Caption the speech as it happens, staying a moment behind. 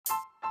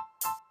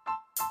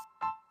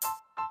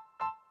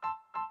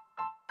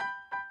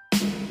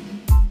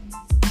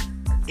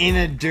in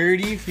a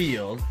dirty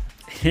field.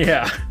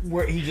 Yeah.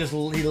 Where he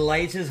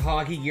lights his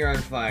hockey gear on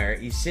fire.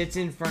 He sits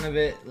in front of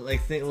it,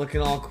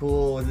 looking all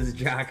cool with his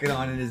jacket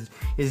on and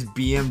his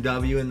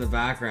BMW in the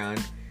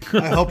background.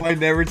 I hope I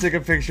never took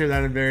a picture of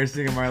that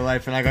embarrassing in my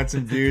life, and I got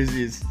some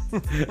doozies.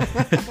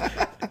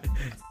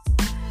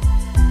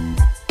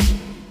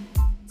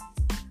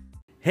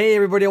 Hey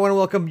everybody, I want to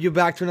welcome you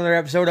back to another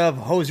episode of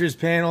Hosers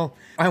Panel.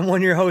 I'm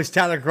one of your hosts,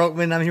 Tyler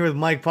Krokman. I'm here with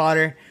Mike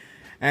Potter,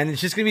 and it's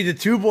just going to be the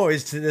two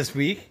boys this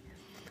week.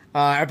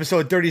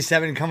 Episode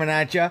 37 coming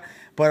at you.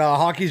 But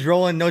hockey's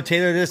rolling. No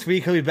Taylor this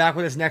week. He'll be back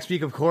with us next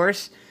week, of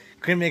course.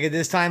 Couldn't make it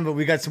this time, but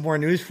we got some more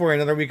news for you.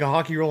 Another week of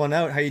hockey rolling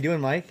out. How you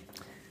doing, Mike?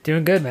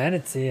 Doing good, man.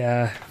 It's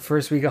the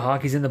first week of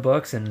hockey's in the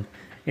books, and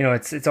you know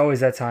it's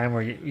always that time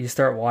where you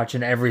start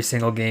watching every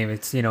single game.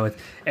 It's it's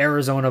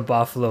Arizona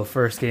Buffalo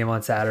first game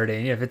on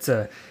Saturday. And if it's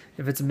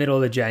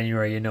middle of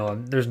January,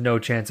 there's no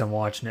chance I'm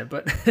watching it.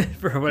 But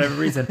for whatever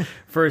reason,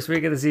 first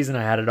week of the season,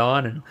 I had it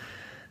on, and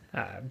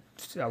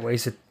I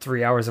wasted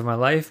 3 hours of my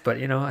life, but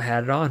I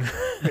had it on.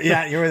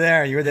 Yeah, you were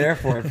there. You were there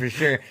for it for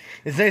sure.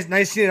 It's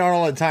nice seeing it on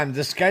all the time.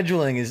 The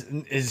scheduling is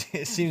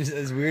it seems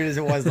as weird as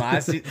it was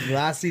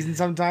last season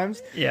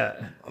sometimes.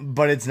 Yeah,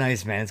 but it's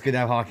nice, man. It's good to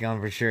have hockey on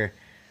for sure.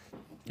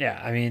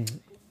 Yeah, I mean,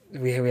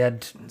 we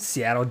had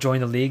Seattle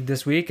join the league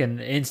this week,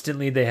 and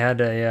instantly they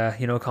had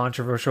a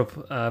controversial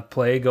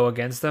play go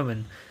against them,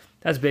 and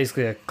that's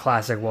basically a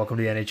classic welcome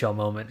to the NHL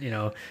moment.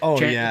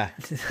 Yeah.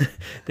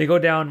 They go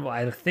down,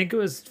 I think it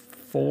was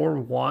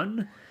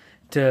 4-1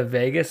 to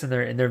Vegas in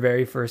their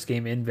very first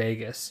game in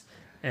Vegas,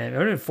 and it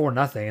would have been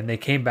 4-0, and they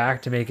came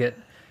back to make it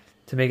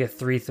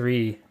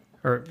 3-3.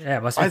 Or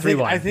it must be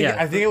 3-1. I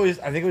think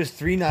it was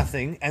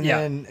 3-0, and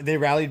then they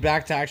rallied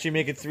back to actually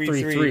make it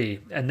 3-3.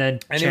 And then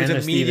it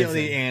was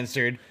immediately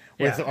answered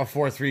with a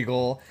 4-3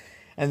 goal,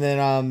 and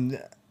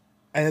then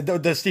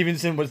the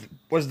Stevenson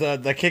was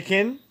the kick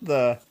in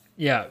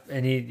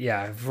and he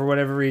for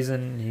whatever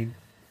reason he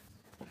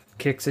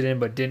kicks it in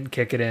but didn't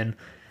kick it in,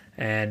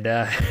 and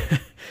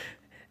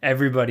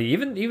everybody,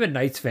 even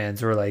Knights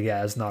fans were like,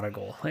 yeah, it's not a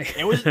goal. You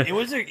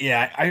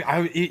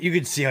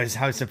could see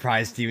how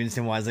surprised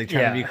Stevenson was, trying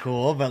to be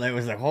cool, but it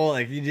was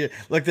you just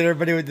looked at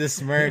everybody with this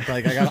smirk,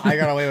 I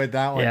got away with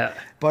that one. Yeah.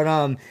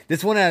 But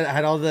this one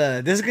had all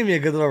this is gonna be a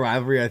good little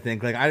rivalry, I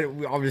think.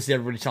 Obviously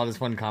everybody saw this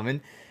one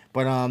coming,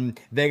 but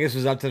Vegas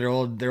was up to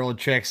their old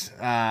tricks.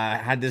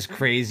 Had this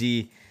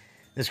crazy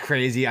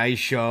ice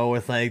show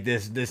with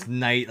this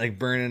Knight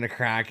burning a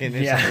Kraken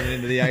and something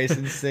into the ice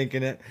and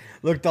sinking it.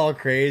 Looked all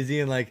crazy,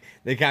 and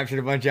they captured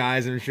a bunch of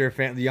eyes. I'm sure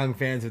the young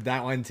fans with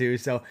that one too.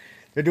 So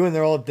they're doing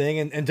their old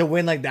thing, and to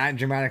win like that in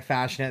dramatic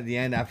fashion at the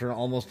end after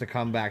almost a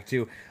comeback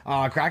too.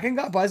 Kraken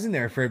got buzzing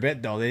there for a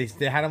bit though. They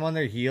had them on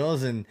their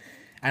heels, and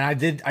I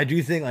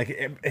do think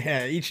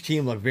each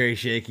team looked very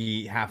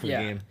shaky half of the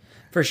game.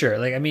 For sure.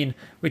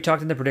 We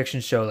talked in the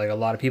prediction show, a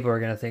lot of people are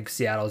going to think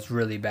Seattle's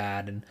really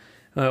bad, and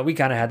we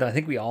kind of had them. I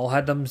think we all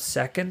had them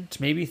second,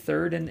 maybe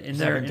third in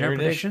their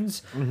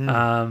predictions.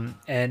 Mm-hmm.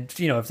 And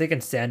if they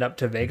can stand up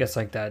to Vegas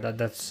like that,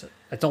 that's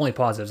only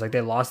positives.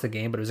 They lost the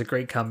game, but it was a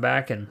great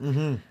comeback,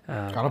 and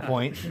got a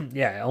point.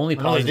 Only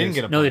positives. No, they didn't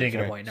get a point. No, they didn't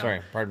get a point. No.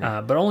 Sorry, pardon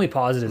me. But only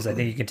positives I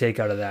think you can take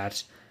out of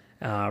that.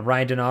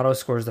 Ryan Donato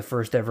scores the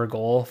first ever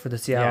goal for the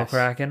Seattle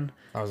Kraken.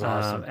 That was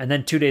awesome. And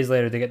then 2 days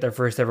later, they get their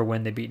first ever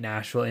win. They beat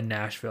Nashville in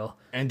Nashville.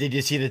 And did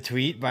you see the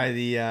tweet by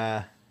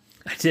the?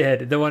 I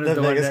did. The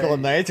Vegas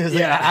Golden Knights. It was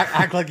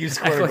act like you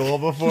scored a goal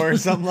before or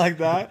something like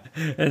that.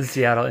 And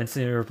Seattle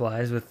instantly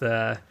replies with,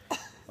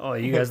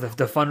 you guys,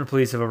 the fun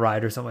police of a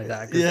ride or something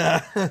like that.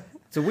 Yeah.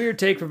 It's a weird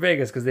take for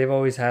Vegas because they've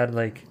always had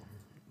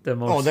the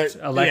most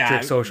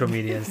electric social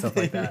media and stuff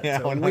like that.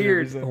 So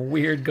a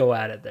weird go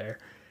at it there.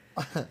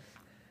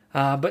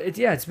 But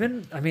it's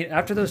been,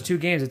 after those two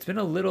games, it's been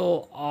a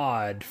little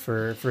odd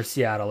for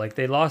Seattle.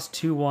 They lost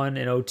 2-1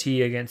 in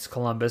OT against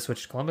Columbus,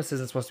 which Columbus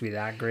isn't supposed to be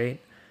that great.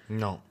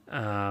 No.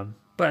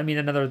 But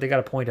they got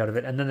a point out of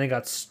it, and then they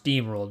got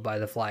steamrolled by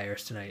the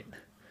Flyers tonight.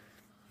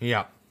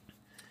 Yeah.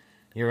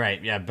 You're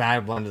right. Yeah,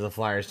 bad one to the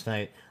Flyers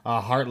tonight.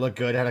 Hart looked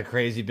good, had a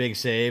crazy big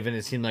save, and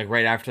it seemed like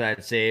right after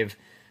that save,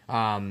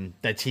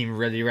 that team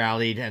really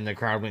rallied, and the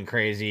crowd went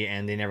crazy,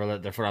 and they never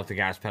let their foot off the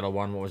gas pedal.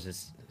 What was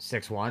this?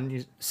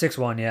 6-1?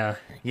 6-1, yeah.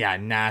 Yeah,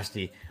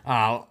 nasty.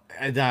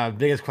 The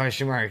biggest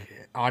question mark,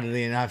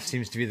 oddly enough,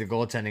 seems to be the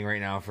goaltending right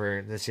now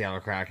for the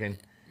Seattle Kraken.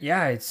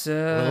 Yeah, it's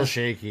a little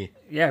shaky.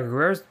 Yeah,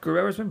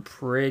 Guerrero's been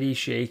pretty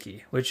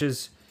shaky, which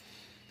is...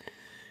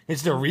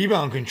 It's the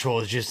rebound control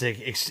is just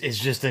it's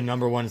just the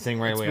number one thing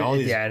right away.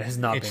 It has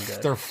not been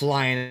good. They're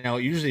flying out,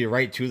 usually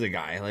right to the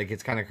guy.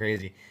 It's kind of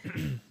crazy.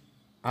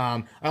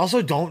 I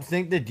also don't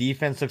think the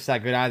defense looks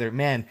that good either.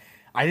 Man,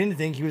 I didn't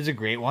think he was a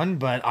great one,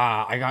 but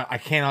I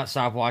cannot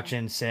stop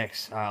watching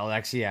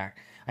Alexiak.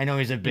 I know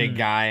he's a big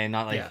guy and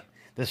not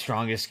the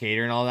strongest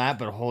skater and all that,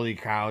 but holy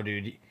cow,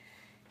 dude.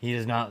 He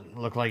does not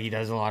look like he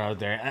does a lot out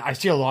there. I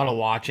see a lot of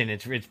watching.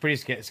 It's pretty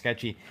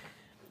sketchy.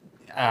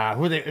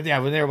 When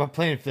they were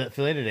playing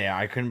Philly today,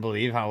 I couldn't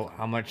believe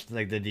how much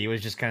the D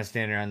was just kind of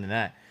standing around the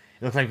net.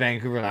 It looked like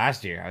Vancouver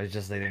last year. I was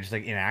just they're just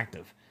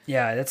inactive.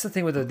 Yeah, that's the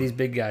thing with these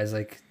big guys.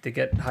 Like they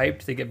get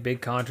hyped, they get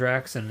big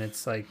contracts, and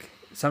it's like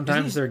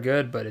sometimes they're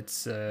good, but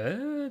it's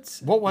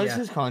What was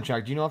his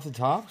contract? Do you know off the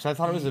top? So I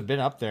thought it was a bit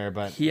up there,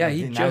 but Yeah,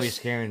 now he's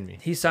scaring me.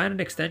 He signed an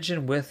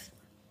extension with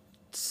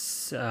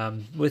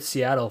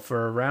Seattle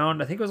for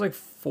around, I think it was like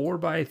 4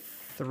 by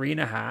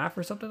 3.5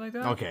 or something like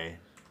that. Okay,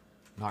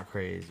 not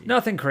crazy.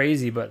 Nothing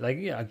crazy, but like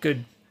yeah,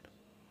 good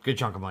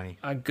chunk of money.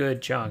 a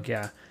good chunk,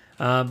 yeah.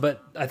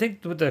 But I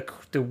think what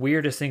the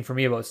weirdest thing for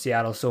me about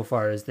Seattle so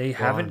far is they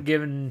haven't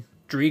given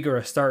Drieger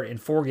a start in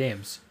 4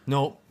 games.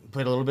 Nope,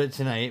 played a little bit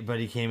tonight, but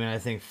he came in I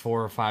think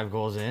 4 or 5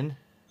 goals in.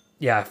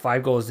 Yeah,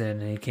 5 goals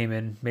in, and he came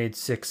in, made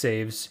 6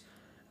 saves.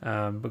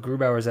 But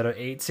Grubauer's at an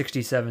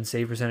 867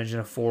 save percentage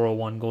and a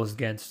 401 goals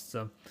against.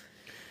 So,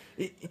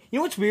 You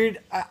know what's weird?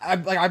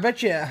 I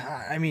bet you.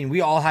 I mean,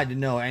 we all had to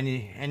know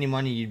any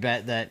money you'd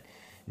bet that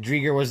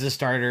Drieger was the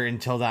starter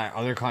until that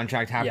other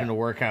contract happened to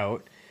work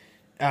out.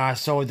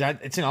 So that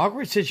it's an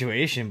awkward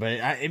situation, but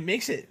it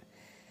makes it.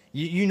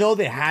 You know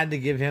they had to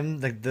give him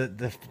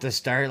the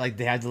start, like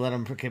they had to let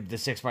him pick the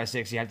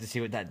 6x6. You have to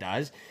see what that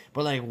does,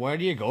 but like where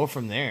do you go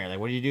from there? Like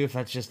what do you do if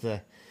that's just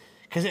the?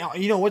 Because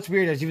you know what's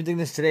weird? I was even thinking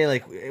this today.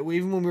 Like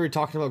even when we were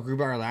talking about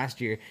Grubauer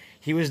last year,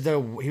 he was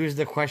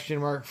the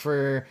question mark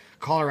for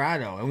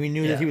Colorado, and we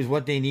knew that he was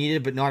what they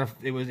needed, but not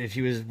if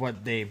he was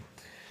what they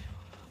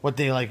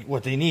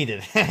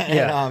needed,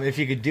 and, if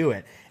he could do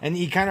it, and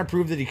he kind of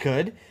proved that he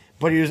could.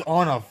 But he was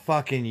on a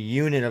fucking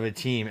unit of a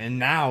team, and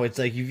now it's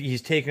like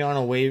he's taking on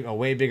a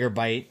way bigger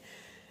bite,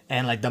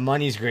 and like the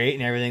money's great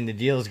and everything, the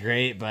deal's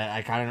great, but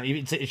I kind of know.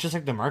 It's just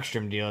like the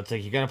Markstrom deal. It's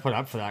like you got to put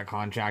up for that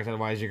contract,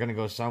 otherwise you're gonna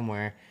go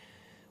somewhere,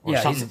 or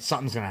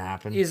something's gonna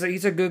happen. He's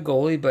a good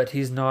goalie, but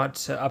he's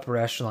not upper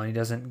echelon. He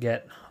doesn't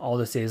get all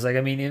the saves. Like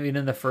I mean, even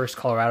in the first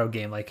Colorado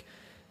game, like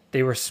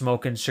they were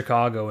smoking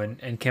Chicago,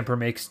 and Kemper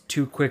makes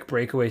 2 quick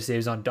breakaway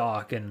saves on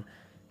Doc, and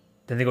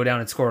then they go down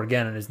and score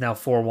again, and it's now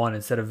 4-1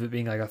 instead of it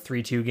being like a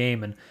 3-2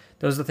 game. And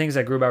those are the things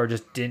that Grubauer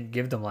just didn't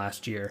give them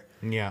last year.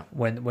 Yeah.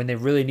 When they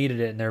really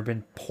needed it, and they've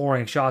been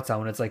pouring shots out,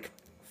 when it's like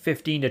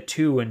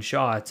 15-2 in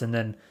shots, and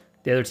then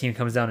the other team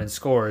comes down and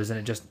scores, and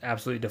it just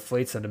absolutely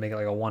deflates them to make it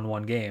like a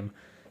 1-1 game.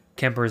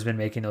 Kemper has been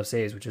making those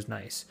saves, which is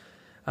nice.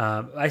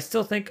 I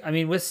still think, I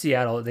mean, with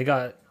Seattle, they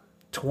got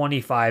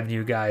 25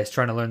 new guys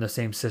trying to learn the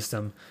same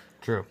system.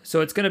 True.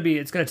 So it's gonna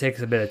take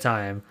us a bit of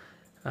time.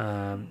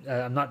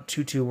 I'm not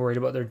too worried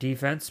about their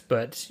defense,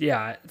 but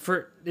yeah,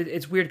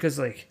 it's weird because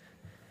like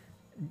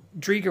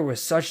Drieger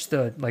was such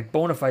the like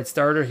bona fide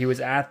starter. He was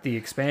at the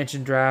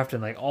expansion draft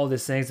and like all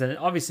these things, and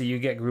obviously you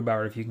get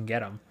Grubauer if you can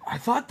get him. I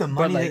thought the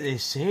money that they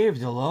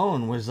saved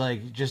alone was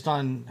like just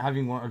on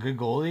having a good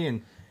goalie,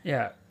 and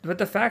yeah, but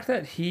the fact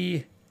that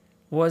he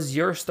was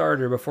your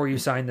starter before you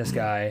signed this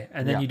guy,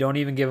 and then you don't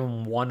even give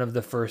him one of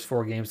the first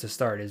 4 games to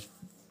start is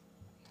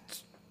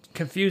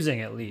confusing.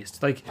 At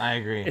least like I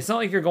agree. It's not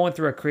like you're going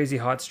through a crazy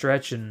hot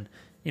stretch, and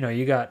you know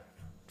you got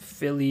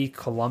Philly,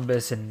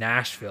 Columbus, and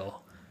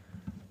Nashville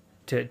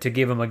to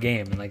give him a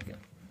game, and like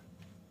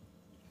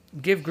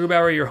give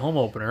Grubauer your home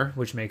opener,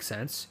 which makes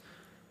sense.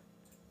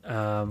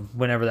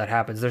 Whenever that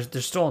happens,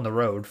 they're still on the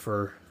road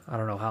for I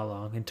don't know how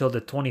long, until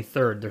the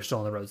 23rd. They're still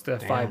on the road. So they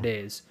have 5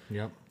 days.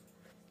 Yep.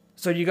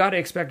 So you got to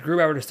expect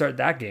Grubauer to start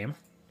that game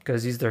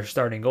because he's their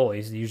starting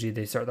goalie. Usually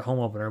they start the home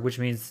opener, which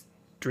means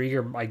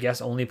Drieger, I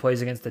guess, only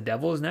plays against the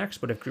Devils next.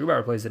 But if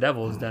Grubauer plays the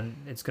Devils, then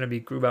it's going to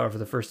be Grubauer for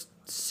the first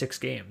 6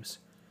 games,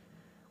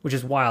 which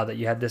is wild that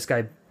you had this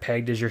guy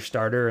pegged as your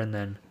starter and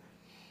then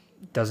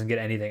doesn't get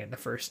anything in the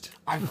first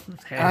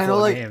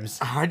handful of games.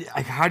 How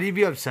do you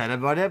be upset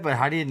about it? But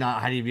how do you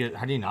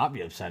not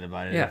be upset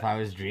about it? If I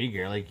was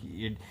Drieger, like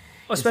you'd.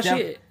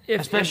 Especially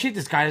if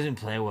this guy doesn't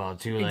play well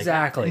too. Like,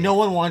 exactly. No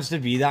one wants to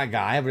be that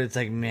guy, but it's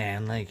like,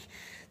 man, like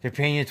they're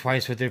paying you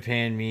twice what they're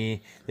paying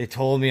me. They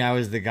told me I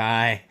was the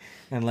guy,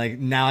 and like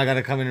now I got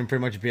to come in and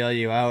pretty much bail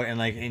you out. And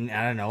like, I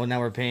don't know.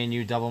 Now we're paying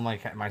you double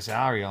my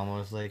salary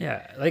almost. Like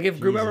like if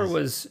Grubauer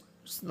was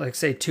like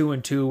say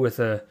 2-2 with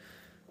a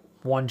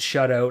 1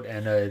 shutout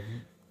and a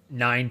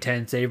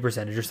 9-10 save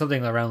percentage or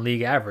something around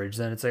league average,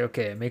 then it's like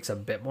okay, it makes a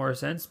bit more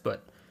sense,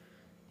 but.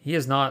 He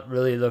has not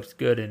really looked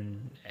good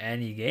in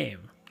any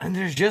game. And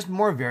there's just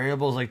more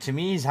variables. Like to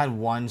me, he's had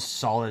one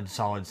solid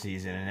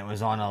season, and it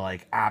was on a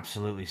like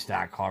absolutely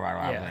stacked Colorado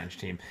Avalanche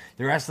team.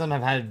 The rest of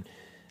them have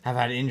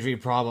had injury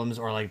problems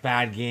or like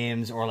bad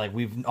games, or like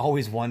we've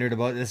always wondered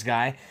about this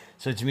guy.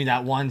 So to me,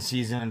 that one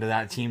season under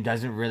that team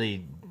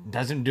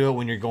doesn't do it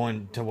when you're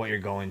going to what you're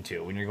going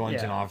to. When you're going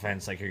to an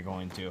offense like you're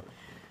going to,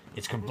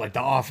 it's like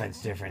the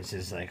offense difference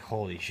is like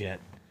holy shit.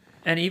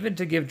 And even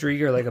to give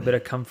Drieger like a bit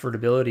of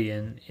comfortability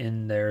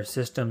in their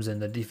systems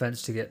and the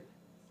defense to get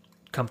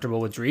comfortable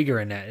with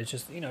Drieger in that, it's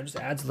just just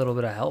adds a little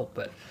bit of help.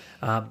 But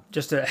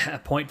just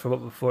a point for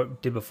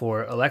what did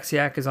before,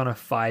 Alexiak is on a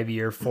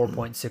 5-year,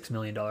 $4.6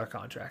 million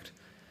contract.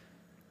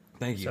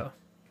 Thank you. So,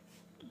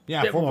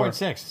 yeah,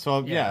 4.6.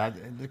 So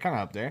they're kind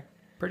of up there.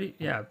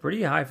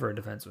 Pretty high for a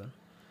defenseman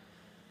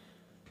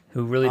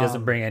who really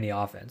doesn't bring any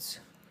offense.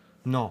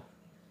 No.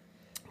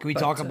 Can we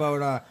talk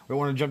about? We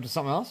want to jump to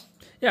something else.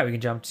 Yeah, we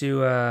can jump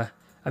to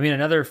I mean,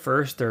 another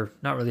first, or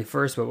not really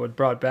first, but what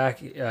brought back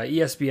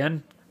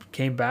ESPN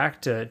came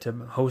back to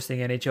hosting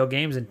NHL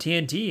games, and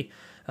TNT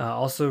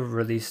also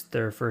released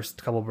their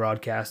first couple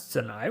broadcasts,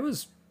 and I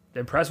was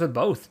impressed with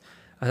both.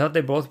 I thought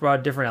they both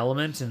brought different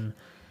elements and,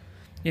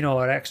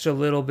 an extra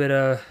little bit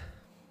of,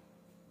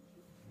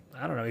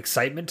 I don't know,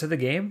 excitement to the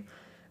game.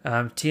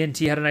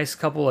 TNT had a nice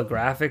couple of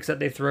graphics that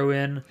they throw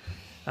in.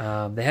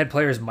 They had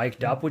players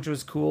mic'd up, which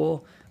was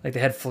cool. Like they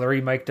had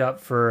Fleury mic'd up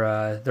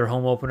for their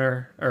home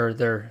opener or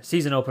their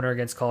season opener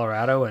against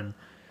Colorado, and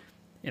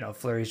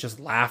Fleury's just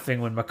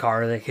laughing when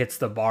Makar hits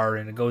the bar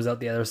and it goes out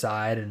the other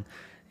side, and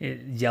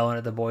yelling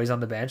at the boys on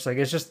the bench. Like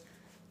it's just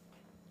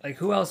like,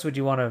 who else would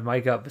you want to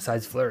mic up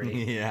besides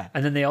Fleury? Yeah.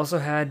 And then they also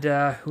had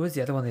who was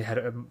the other one they had?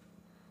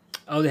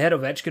 They had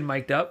Ovechkin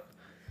mic'd up.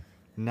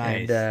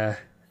 Nice. And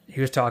he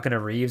was talking to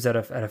Reeves at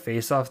a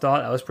face-off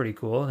dot. That was pretty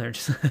cool. They're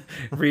just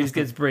Reeves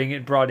gets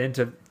brought in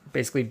to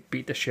basically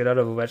beat the shit out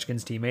of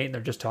Ovechkin's teammate, and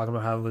they're just talking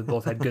about how we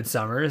both had good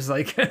summers.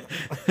 Like,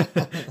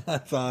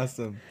 that's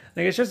awesome.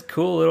 Like it's just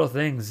cool little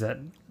things that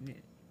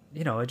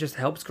it just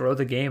helps grow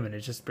the game, and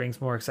it just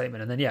brings more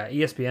excitement. And then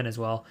ESPN as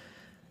well.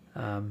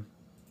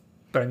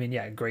 But I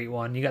mean, great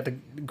one. You got the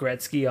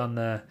Gretzky on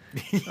the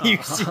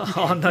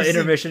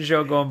intermission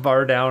show going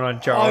bar down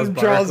on Charles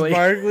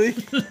Barkley.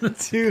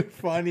 Too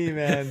funny,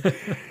 man.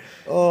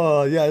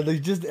 Oh yeah,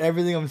 like just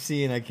everything I'm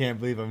seeing, I can't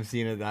believe I'm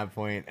seeing at that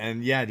point.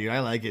 And yeah, dude, I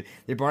like it.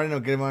 They brought in a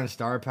good amount of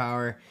star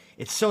power.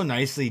 It's so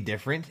nicely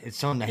different. It's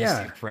so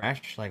nicely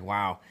fresh. Like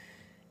wow,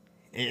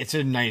 it's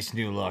a nice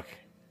new look.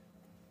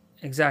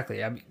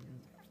 Exactly. I mean,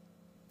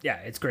 yeah,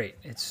 it's great.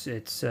 It's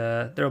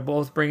they're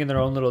both bringing their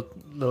own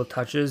little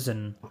touches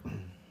and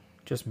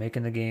just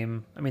making the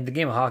game. I mean, the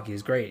game of hockey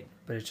is great,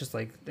 but it's just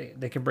like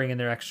they can bring in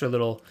their extra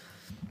little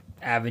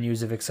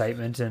avenues of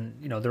excitement and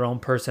their own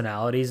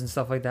personalities and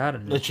stuff like that.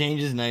 And the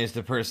change is nice.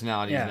 The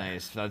personality is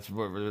nice. That's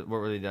what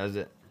really does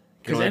it.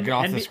 Get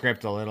off the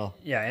script a little.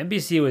 Yeah,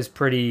 NBC was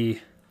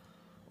pretty.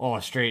 Oh,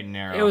 straight and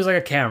narrow. It was like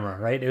a camera,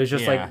 right? It was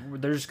just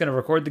like they're just gonna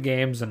record the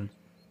games, and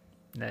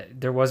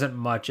there wasn't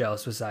much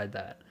else beside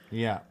that.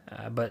 Yeah.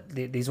 But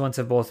these ones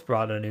have both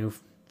brought a new,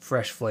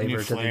 fresh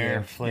flavor to the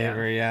game.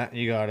 Flavor, yeah,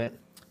 you got it.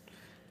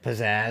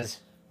 Pizzazz.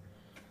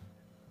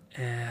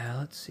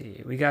 Let's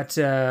see. We got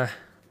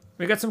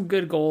some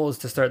good goals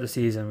to start the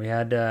season. We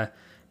had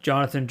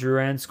Jonathan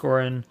Drouin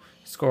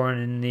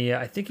scoring in the.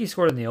 I think he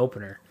scored in the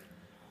opener.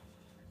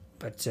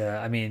 But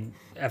I mean,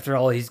 after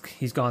all he's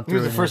gone through.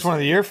 It was the first one of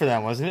the year for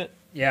that, wasn't it?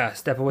 Yeah,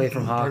 step away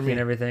from hockey and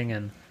everything,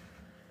 and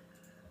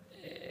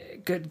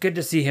good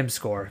to see him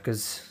score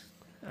because.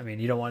 I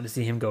mean, you don't want to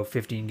see him go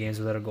 15 games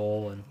without a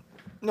goal. And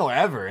no,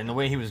 ever. And the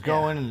way he was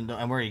going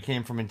and where he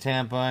came from in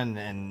Tampa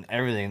and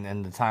everything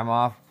and the time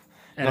off.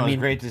 And it was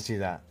great to see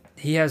that.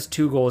 He has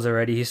 2 goals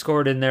already. He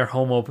scored in their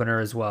home opener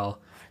as well.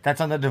 That's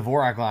on the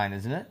Dvorak line,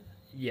 isn't it?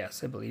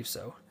 Yes, I believe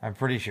so. I'm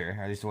pretty sure.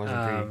 At least it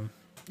wasn't pretty.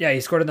 Yeah,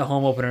 he scored in the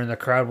home opener and the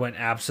crowd went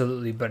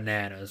absolutely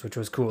bananas, which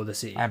was cool to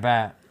see. I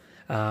bet.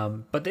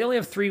 But they only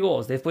have 3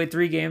 goals. They've played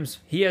 3 games.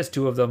 He has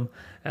 2 of them.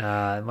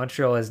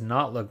 Montreal has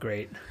not looked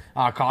great.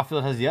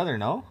 Caulfield has the other,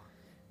 no?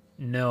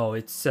 No,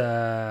 it's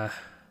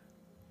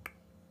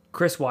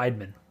Chris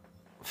Weidman.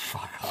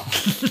 Fuck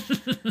off.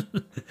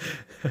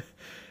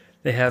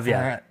 They have,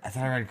 I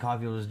thought I read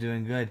Caulfield was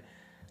doing good.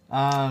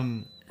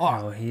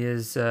 No, he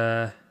is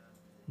no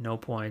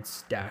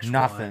points,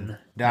 nothing.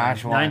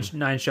 -1. -1.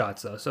 9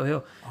 shots, though,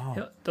 so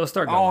they'll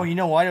start going. Oh, you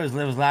know what? It was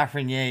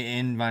Lafreniere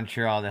in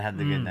Montreal that had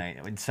the good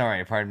night.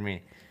 Sorry, pardon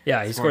me.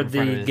 Yeah, he scored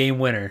the game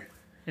winner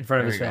in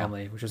front of his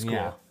family, which was cool.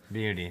 Yeah,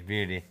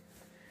 beauty.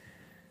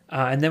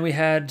 And then we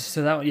had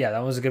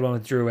that was a good one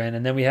with Drouin,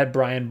 and then we had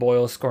Brian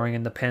Boyle scoring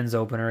in the Pens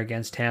opener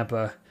against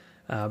Tampa.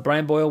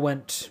 Brian Boyle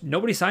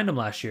nobody signed him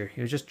last year.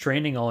 He was just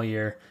training all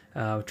year,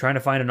 trying to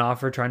find an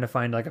offer, trying to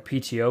find like a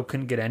PTO,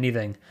 couldn't get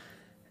anything.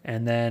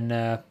 And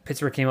then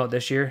Pittsburgh came out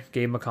this year,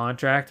 gave him a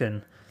contract,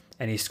 and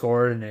he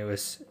scored, and it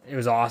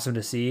was awesome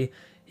to see.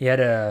 He had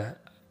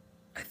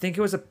I think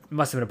it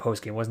must have been a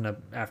post game, wasn't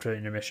after the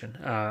intermission.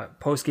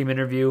 Post game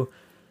interview.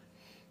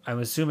 I'm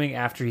assuming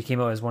after he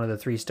came out as one of the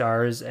 3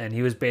 stars, and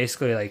he was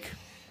basically like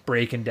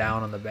breaking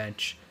down on the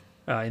bench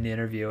in the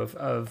interview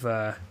of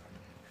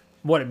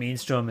what it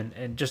means to him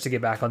and just to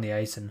get back on the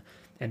ice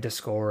and to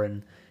score.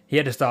 And he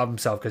had to stop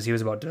himself because he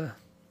was about to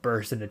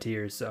burst into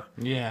tears. So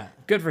yeah,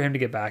 good for him to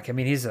get back. I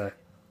mean, he's a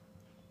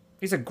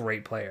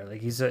great player.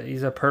 Like he's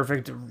a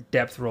perfect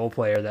depth role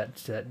player.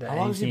 That how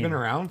long has he been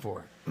around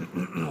for?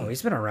 Oh,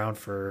 he's been around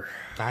for.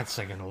 That's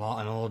like an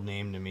old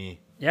name to me.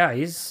 Yeah,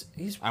 he's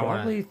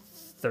probably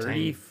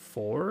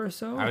 34 or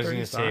so. I was going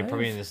to say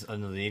probably in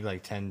the league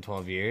like 10,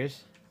 12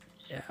 years.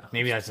 Yeah.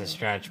 Maybe that's a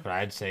stretch, but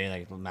I'd say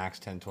like max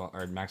 10, 12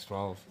 or max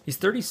 12. He's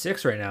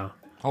 36 right now.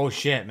 Oh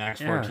shit,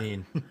 max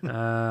 14.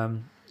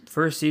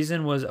 First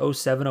season was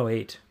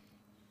 07-08.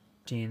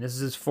 This is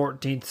his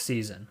 14th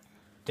season.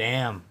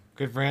 Damn.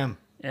 Good for him.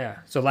 Yeah.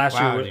 So last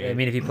year, dude. I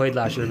mean, if he played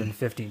last year, it would have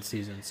been 15th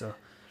season. So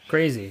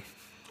crazy.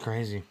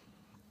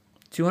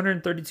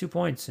 232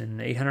 points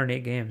in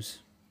 808 games.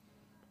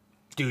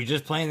 Dude,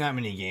 just playing that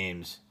many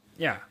games.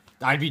 Yeah.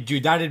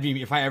 Dude, that'd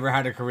be, if I ever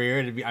had a career,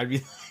 I'd be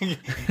like,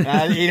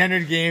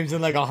 800 games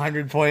and like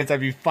 100 points. I'd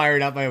be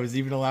fired up. I was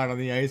even allowed on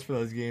the ice for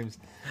those games.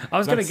 I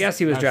was going to guess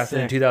he was That's drafted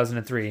in sick.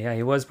 2003. Yeah,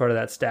 he was part of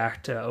that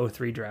stacked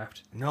 03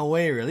 draft. No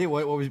way, really?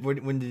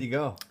 When did he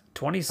go?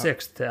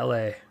 26th to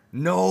LA.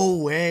 No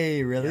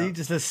way, really? Yeah.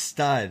 Just a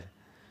stud.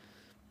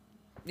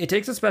 It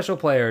takes a special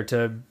player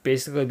to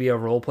basically be a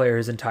role player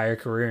his entire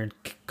career and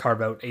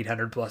carve out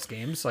 800 plus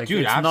games. Like,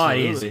 Dude, it's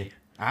absolutely. not easy.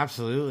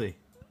 Absolutely.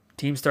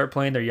 Teams start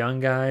playing their young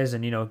guys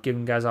and,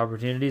 giving guys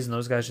opportunities, and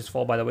those guys just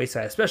fall by the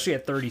wayside, especially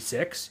at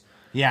 36.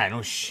 Yeah,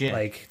 no shit.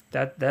 Like,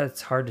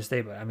 that's hard to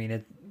say, but I mean,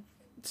 it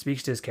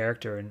speaks to his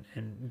character,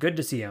 and good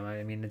to see him.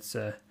 I mean, it's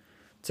a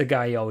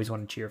guy you always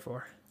want to cheer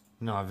for.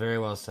 No, very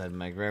well said,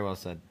 Mike. Very well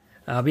said.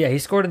 But yeah, he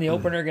scored in the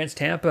opener against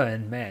Tampa,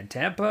 and man,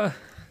 Tampa,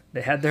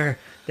 they had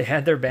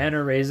their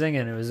banner raising,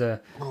 and it was a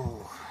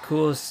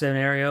cool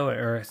scenario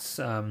or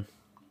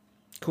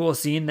cool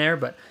scene there.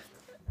 But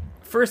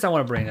first, I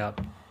want to bring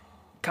up,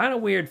 kind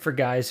of weird for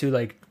guys who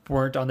like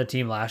weren't on the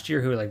team last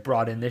year, who like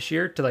brought in this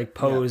year to like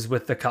pose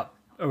with the cup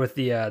or with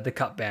the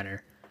cup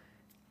banner.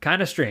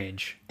 Kind of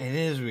strange. It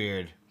is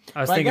weird.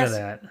 I was But thinking guess- of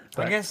that.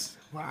 But I guess.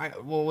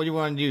 Well, what do you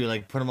want to do?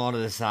 Like put them all to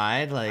the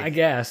side, like, I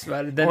guess,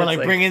 but then or it's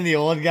like bring in the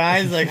old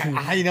guys, like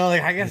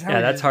like I guess.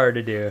 yeah, that's hard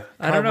to do.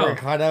 I don't know.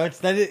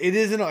 Cutouts.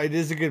 It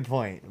is a good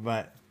point,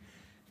 but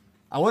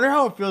I wonder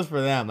how it feels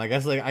for them. I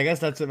guess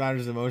that's what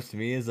matters the most to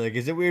me. Is like,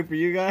 is it weird for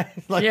you guys?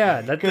 Like,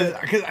 Yeah, because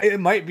it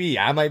might be.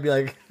 I might be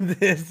like,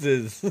 this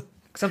is.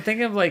 Because I'm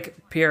thinking of like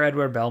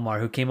Pierre-Edouard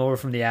Bellemare, who came over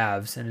from the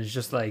Avs and is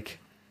just like,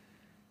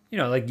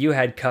 like you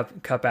had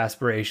cup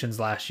aspirations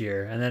last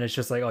year, and then it's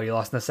just like, oh, you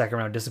lost in the second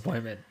round,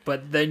 disappointment.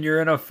 But then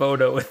you're in a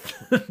photo with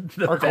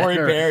the Or Corey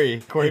banner.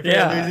 Perry. Corey Perry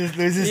Yeah.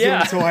 loses Yeah.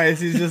 to him twice.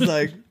 He's just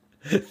like,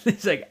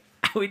 He's like,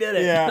 we did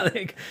it. yeah,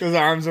 Like, his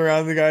arms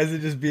around the guys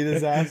that just beat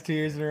his ass 2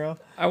 years in a row.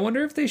 I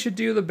wonder if they should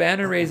do the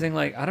banner raising.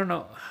 Like, I don't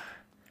know.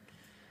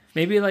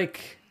 Maybe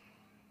like,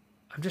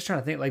 I'm just trying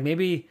to think. Like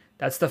maybe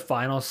that's the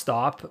final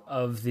stop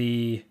of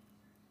the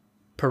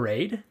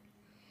parade.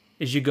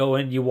 Is you go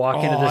in, you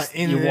walk into this,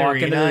 in you the walk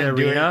arena into the and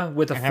do arena it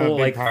with a and have a full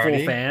big full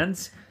party?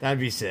 fans, That'd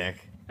be sick.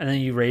 and then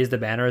you raise the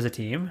banner as a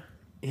team.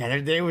 Yeah,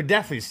 they would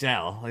definitely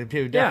sell. Like,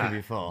 it would definitely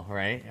be full,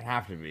 right? It'd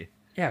have to be.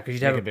 Yeah, because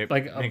you'd Make have a big-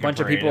 like a make a bunch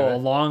of parade people of it.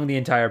 along the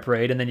entire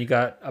parade, and then you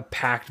got a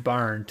packed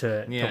barn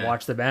to Yeah.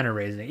 watch the banner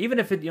raising. Even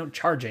if you don't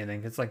charge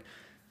anything, it's like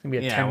it's gonna be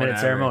a Yeah, 10-minute whatever.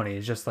 ceremony.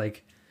 It's just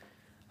like,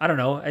 I don't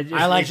know. It just,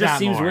 I like it just that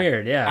seems more.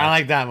 weird. Yeah, I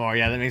like that more.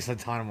 Yeah, that makes a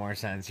ton of more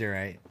sense. You're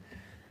right.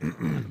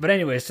 But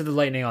anyways, to the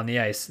Lightning on the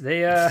ice,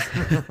 they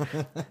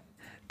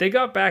they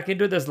got back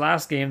into it this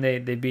last game. They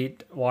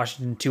beat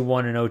Washington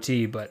 2-1 in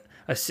OT, but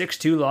a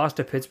 6-2 loss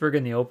to Pittsburgh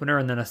in the opener,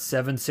 and then a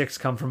 7-6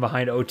 come from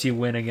behind OT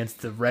win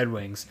against the Red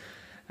Wings.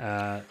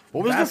 What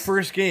was the That's-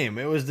 first game?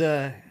 It was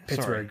the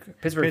Pittsburgh. sorry.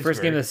 Pittsburgh,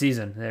 first game of the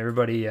season.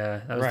 Everybody,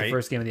 that was the Right.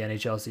 first game of the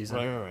NHL season.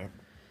 Right.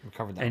 We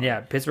covered that. And one.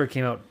 yeah, Pittsburgh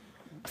came out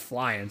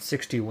flying,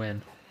 6-2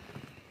 win.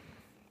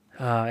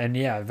 And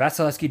yeah,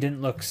 Vasilevsky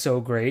didn't look so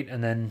great,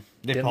 and then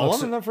Did didn't Paul look him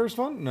so- in the first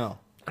one? No,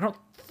 I don't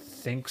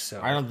think so.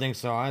 I don't think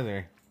so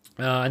either.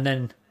 And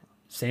then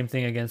same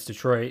thing against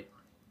Detroit,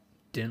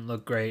 didn't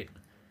look great.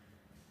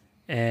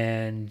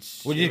 And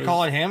Would you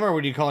call it him or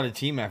would you call it a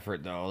team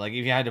effort though? Like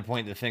if you had to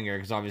point the finger,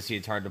 because obviously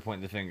it's hard to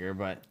point the finger,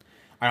 but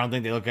I don't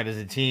think they look at it as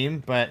a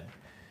team. But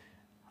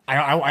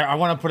I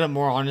want to put it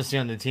more honestly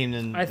on the team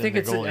than I think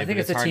the it's goalie, I think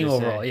but it's a hard team to say.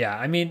 overall. Yeah,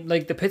 I mean,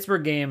 like the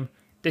Pittsburgh game,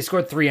 they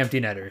scored 3 empty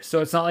netters,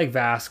 so it's not like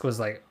Vask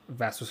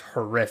was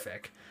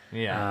horrific.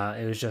 Yeah,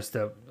 It was just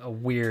a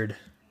weird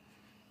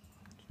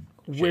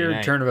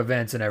night. turn of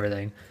events and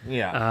everything.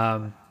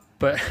 yeah.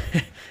 But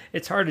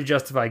it's hard to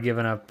justify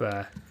giving up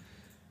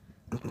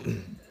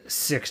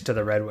 6 to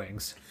the Red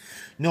Wings.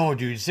 No,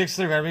 dude, 6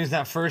 to the Red Wings.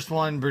 That first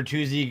one,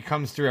 Bertuzzi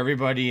comes through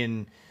everybody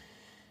and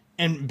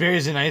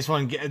buries a nice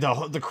one.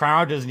 The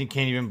crowd can't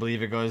even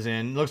believe it goes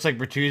in. Looks like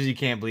Bertuzzi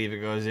can't believe it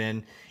goes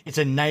in. It's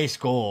a nice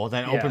goal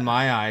that opened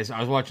my eyes. I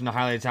was watching the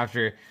highlights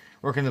after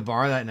working the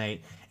bar that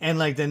night, and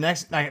like the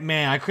next night,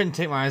 man, I couldn't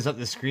take my eyes up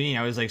the screen.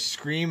 I was like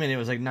screaming. It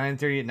was like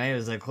 9:30 at night. I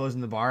was like closing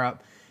the bar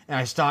up, and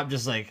I stopped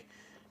just like.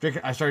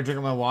 I started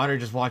drinking my water,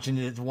 just watching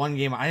it. It's one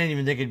game. I didn't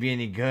even think it'd be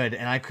any good,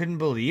 and I couldn't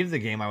believe the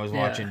game I was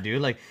watching,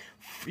 dude. Like,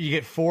 you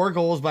get 4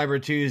 goals by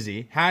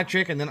Bertuzzi, hat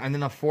trick, and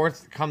then a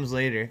fourth comes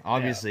later,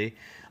 obviously.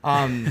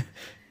 And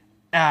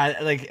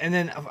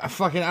then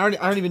fucking I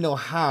don't even know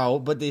how,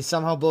 but they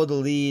somehow blow the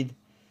lead.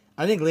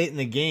 I think late in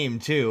the game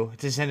too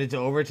to send it to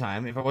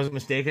overtime. If I wasn't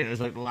mistaken, it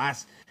was like the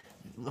last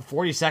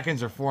 40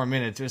 seconds or 4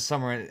 minutes. It was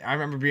somewhere. I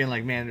remember being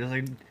like, man, there's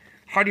like.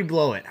 How do you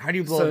blow it? How do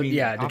you blow So it?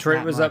 yeah, up Detroit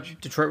that was much?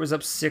 up. Detroit was up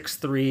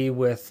 6-3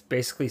 with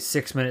basically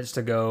 6 minutes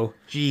to go.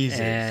 Jesus.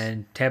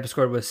 And Tampa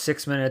scored with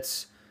 6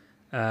 minutes,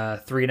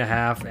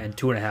 3.5, and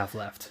 2.5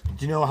 left.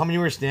 Do you know how many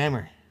were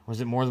Stammer? Was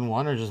it more than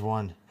one or just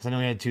one? Because I know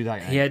he had 2 that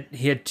night.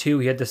 He had 2.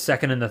 He had the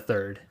second and the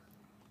third.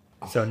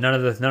 So none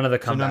of the So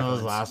comeback none of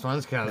those ones. last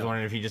ones. Because I was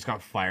wondering if he just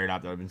got fired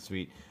up. That would have been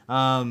sweet.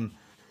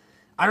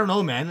 I don't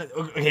know, man.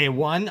 Okay,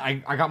 one, I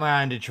got my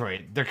eye on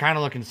Detroit. They're kind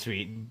of looking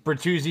sweet.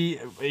 Bertuzzi,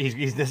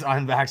 he's this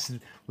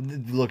unvaxxed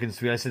looking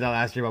sweet. I said that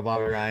last year about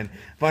Bobby Ryan,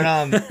 but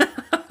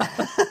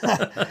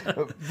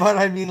but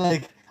I mean,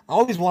 like, I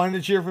always wanted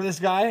to cheer for this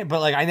guy,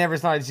 but like, I never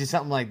thought I'd see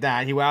something like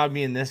that. He wowed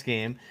me in this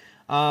game,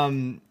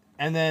 and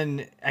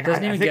then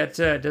doesn't even get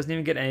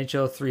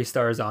NHL 3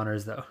 stars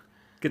honors though.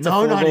 Gets a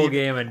 4-goal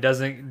game and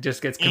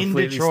just gets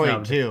completely in Detroit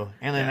snubbed. too,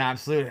 and an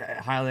absolute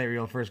highlight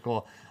reel first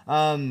goal.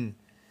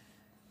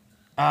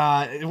 Want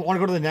to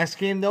go to the next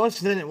game though?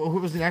 So then, who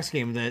was the next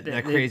game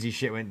that crazy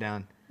shit went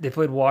down? They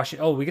played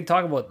Washington. Oh, we can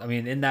talk about. I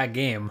mean, in that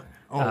game.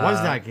 Oh, what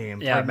was that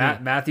game? Yeah,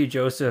 Matthew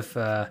Joseph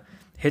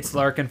hits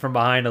Larkin from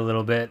behind a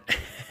little bit,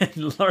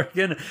 and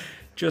Larkin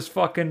just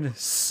fucking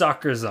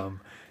suckers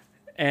him,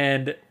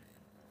 and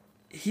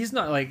he's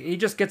not like he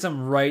just gets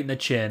him right in the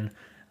chin,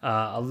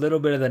 a little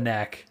bit of the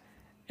neck,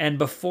 and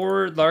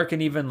before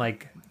Larkin even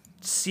like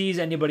sees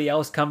anybody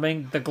else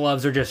coming, the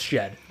gloves are just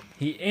shed.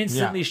 He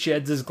instantly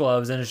sheds his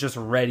gloves and is just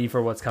ready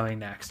for what's coming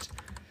next.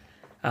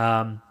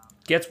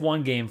 Gets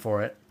 1 game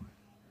for it.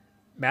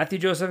 Matthew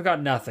Joseph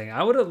got nothing.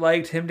 I would have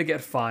liked him to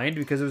get fined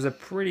because it was a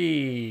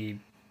pretty...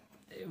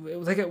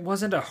 it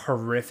wasn't a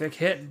horrific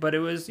hit, but it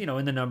was,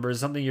 in the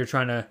numbers, something you're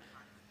trying to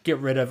get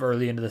rid of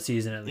early into the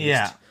season at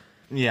least.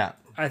 Yeah.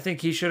 I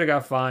think he should have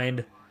got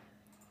fined.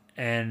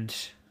 And,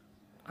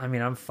 I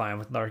mean, I'm fine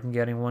with Larkin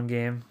getting 1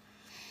 game.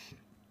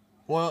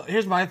 Well,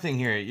 here's my thing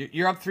here.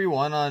 You're up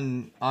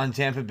 3-1 on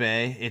Tampa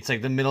Bay. It's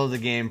like the middle of the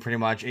game, pretty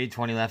much.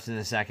 8:20 left in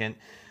the second.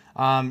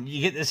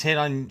 You get this hit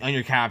on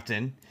your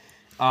captain.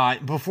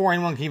 Before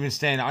anyone can even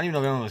stand, I don't even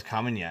know if anyone was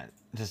coming yet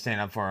to stand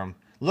up for him.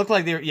 Looked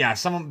like they were,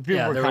 some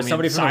people were there coming. Was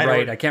somebody from the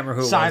right. I can't remember who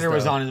it was. Sider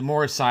was on his,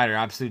 Morris Sider,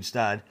 absolute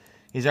stud.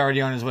 He's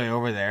already on his way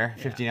over there.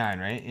 59,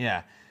 right?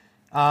 Yeah.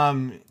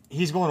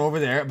 He's going over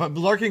there, but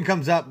Larkin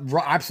comes up,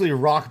 absolutely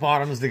rock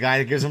bottoms the guy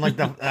that gives him like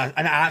an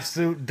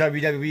absolute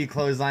WWE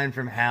clothesline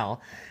from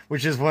hell,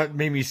 which is what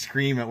made me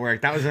scream at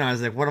work. That was when I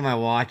was like, "What am I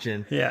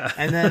watching?" Yeah.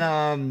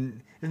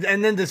 And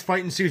then this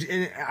fight ensues.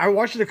 And I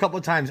watched it a couple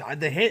of times.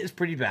 The hit is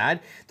pretty bad.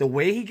 The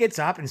way he gets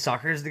up and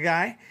suckers the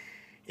guy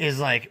is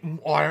like,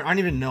 I don't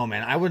even know,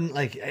 man. I wouldn't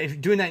like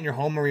if doing that in your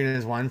home arena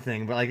is one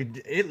thing, but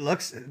like it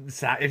looks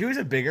sad. If he was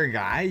a bigger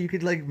guy, you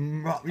could like.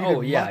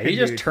 He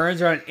just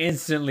turns around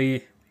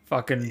instantly.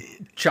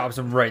 Fucking chops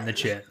him right in the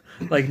chin.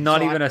 Like,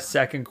 not even a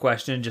second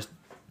question, just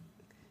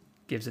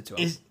gives it to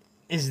him.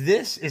 Is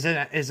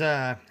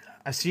a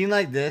scene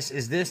like this,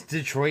 is this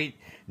Detroit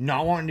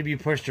not wanting to be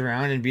pushed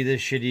around and be this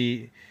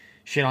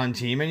shit on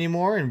team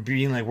anymore and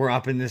being like, we're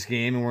up in this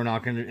game and we're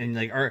not going to, and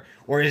like,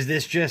 or is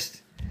this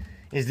just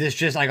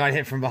I got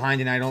hit from behind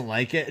and I don't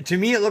like it? To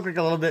me, it looked like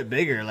a little bit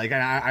bigger. Like,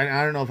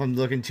 I don't know if I'm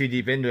looking too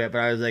deep into it,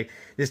 but I was like,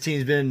 this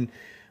team's been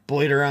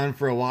bullied around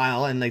for a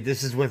while, and like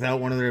this is without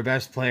one of their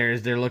best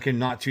players. They're looking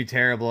not too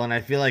terrible, and I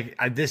feel like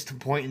at this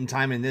point in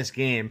time in this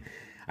game,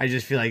 I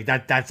just feel like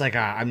that's like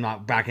I'm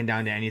not backing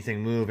down to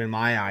anything move in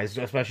my eyes,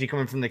 especially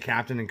coming from the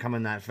captain and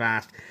coming that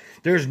fast.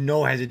 There's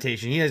no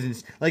hesitation. He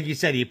doesn't, like you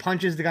said, he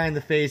punches the guy in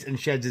the face and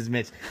sheds his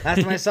mitts.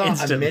 Last time I saw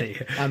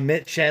a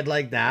mitt shed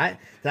like that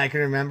I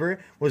can remember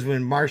was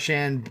when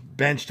Marchand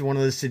benched one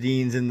of the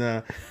Sedins in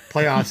the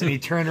playoffs, and he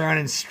turned around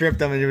and stripped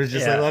them, and it was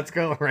just like, let's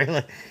go, right?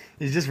 Like,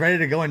 he's just ready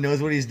to go and knows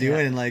what he's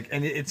doing,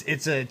 and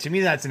it's to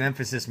me that's an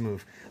emphasis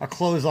move. A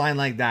clothesline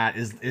like that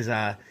is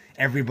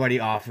everybody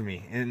off of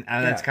me, and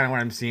that's kind of what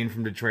I'm seeing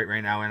from Detroit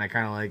right now, and I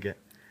kind of like it.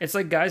 It's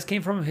like guys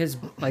came from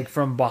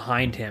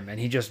behind him, and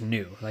he just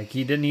knew. Like,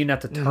 he didn't even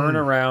have to turn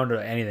around or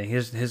anything.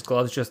 His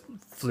gloves just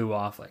flew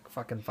off like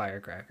fucking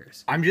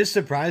firecrackers. I'm just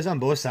surprised on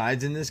both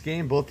sides in this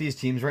game. Both these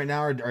teams right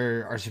now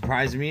are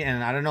surprising me,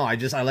 and I don't know. I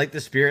like the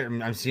spirit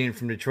I'm seeing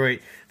from Detroit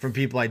from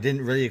people I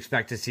didn't really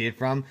expect to see it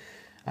from.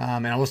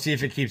 And we'll see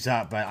if it keeps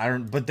up,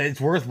 but But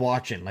it's worth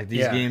watching. Like,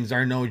 these games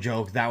are no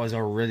joke. That was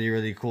a really,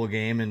 really cool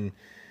game, and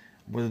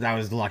that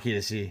was lucky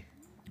to see.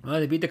 Well,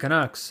 they beat the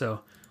Canucks,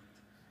 so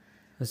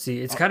let's see.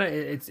 It's kind of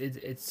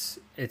it's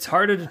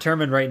hard to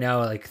determine right now.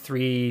 Like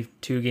 2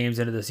 games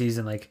into the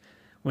season, like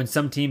when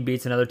some team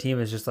beats another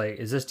team, it's just like,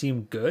 is this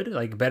team good?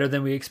 Like, better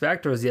than we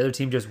expect, or is the other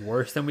team just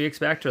worse than we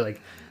expect, or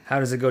like how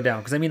does it go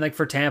down? Because I mean, like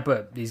for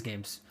Tampa, these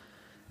games,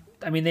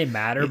 I mean they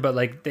matter, but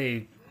like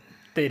they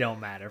don't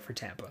matter for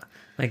Tampa.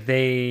 Like,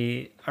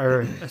 they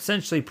are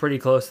essentially pretty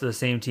close to the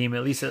same team,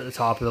 at least at the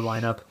top of the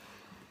lineup.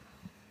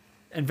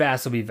 And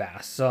Vass will be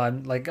Vass. So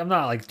I'm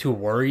not like too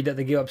worried that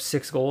they give up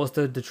 6 goals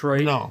to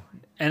Detroit. No.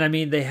 And I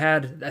mean,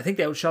 I think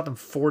they outshot them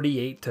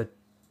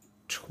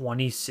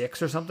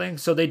 48-26 or something.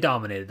 So they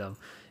dominated them.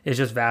 It's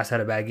just Vass had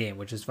a bad game,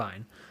 which is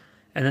fine.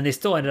 And then they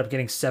still ended up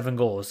getting 7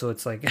 goals. So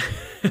it's like,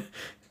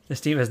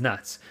 this team is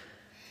nuts.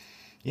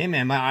 Yeah,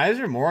 man, my eyes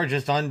are more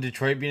just on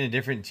Detroit being a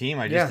different team.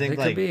 I just think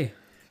like could be.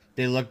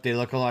 They look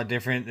a lot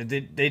different.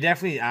 They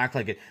definitely act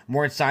like it.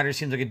 Moritz Seider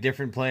seems like a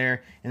different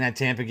player in that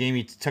Tampa game.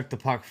 He took the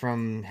puck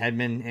from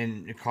Hedman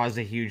and it caused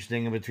a huge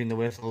thing in between the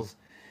whistles.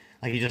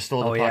 Like, he just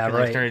stole the puck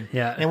and started.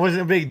 Yeah. And it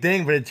wasn't a big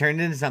thing, but it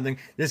turned into something.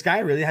 This guy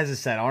really has a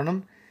set on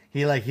him.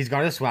 He's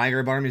got a swagger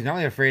about him. He's not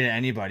really afraid of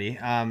anybody.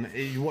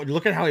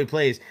 Look at how he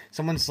plays.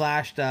 Someone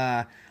slashed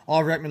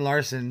Redmond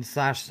Larson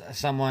slash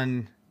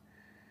someone,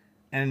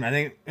 and I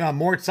think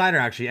Mort Sider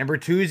actually. And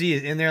Bertuzzi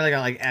is in there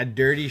like a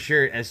dirty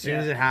shirt. As soon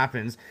as it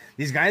happens,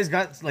 these guys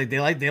got like they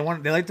like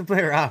to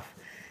play rough.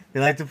 They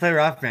like to play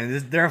rough,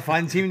 man. They're a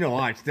fun team to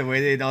watch. The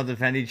way they all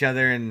defend each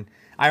other, and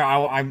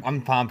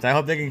I'm pumped. I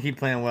hope they can keep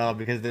playing well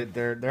because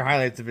their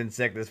highlights have been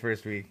sick this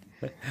first week.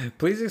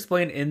 Please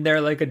explain in there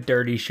like a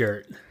dirty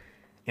shirt.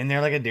 In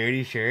there like a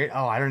dirty shirt?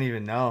 Oh, I don't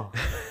even know.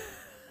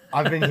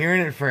 I've been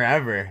hearing it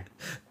forever.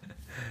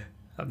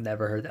 I've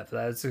never heard that, but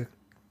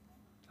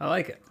I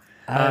like it.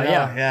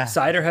 Yeah.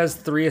 Sider has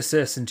 3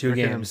 assists in 2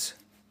 games.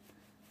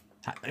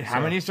 How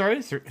many,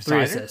 sorry? 3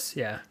 assists,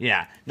 yeah.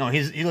 Yeah. No,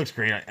 he looks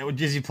great.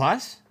 Is he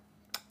plus?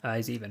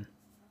 He's even.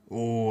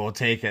 Oh, I'll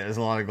take it. There's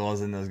a lot of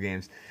goals in those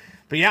games.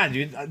 But yeah,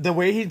 dude, the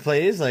way he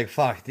plays, like,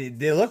 fuck,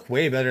 they look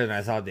way better than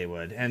I thought they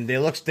would. And they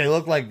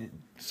look like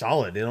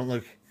solid. They don't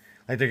look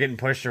like they're getting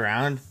pushed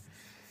around.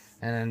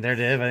 And their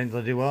div, I think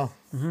they'll do well.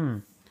 Mm-hmm.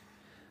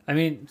 I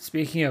mean,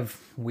 speaking of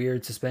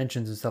weird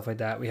suspensions and stuff like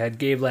that, we had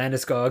Gabe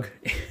Landeskog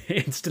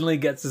instantly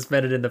get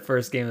suspended in the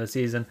first game of the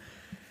season.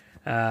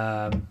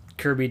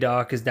 Kirby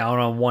Dach is down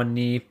on one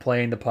knee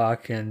playing the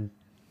puck, and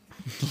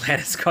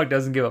Landeskog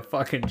doesn't give a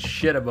fucking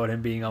shit about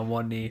him being on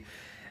one knee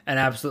and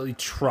absolutely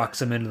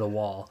trucks him into the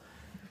wall.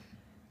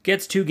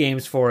 Gets 2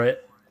 games for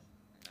it.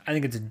 I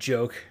think it's a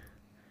joke.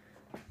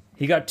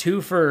 He got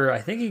 2 for, I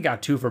think he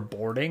got 2 for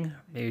boarding,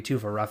 maybe 2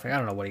 for roughing. I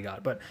don't know what he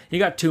got, but he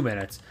got 2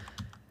 minutes.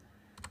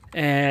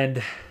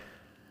 And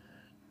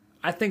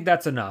I think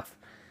that's enough.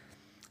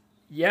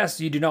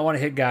 Yes, you do not want to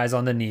hit guys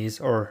on the knees,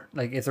 or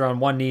like if they're on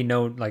one knee,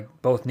 no, like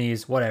both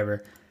knees,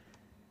 whatever.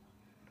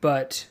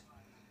 But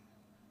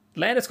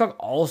Landeskog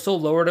also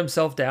lowered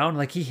himself down.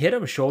 Like he hit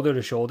him shoulder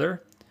to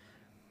shoulder,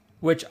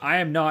 which I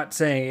am not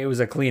saying it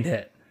was a clean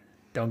hit.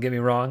 Don't get me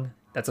wrong.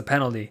 That's a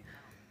penalty.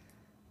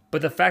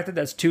 But the fact that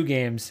that's 2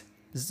 games,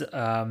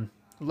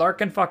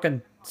 Larkin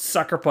fucking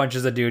sucker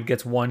punches a dude,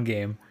 gets 1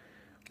 game.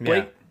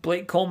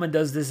 Blake Coleman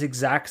does this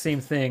exact same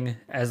thing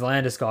as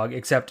Landeskog,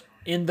 except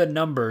in the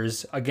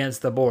numbers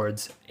against the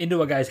boards,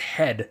 into a guy's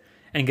head,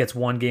 and gets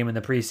 1 game in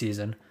the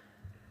preseason.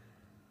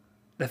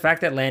 The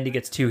fact that Landy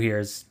gets 2 here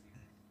is,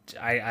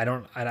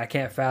 I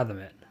can't fathom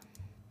it.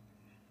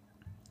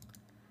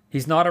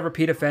 He's not a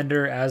repeat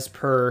offender as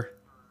per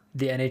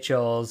the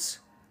NHL's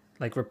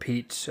like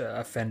repeat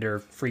offender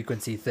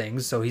frequency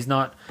things, so he's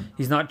not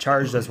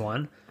charged as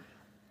one.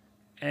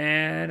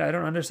 And I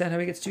don't understand how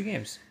he gets 2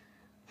 games.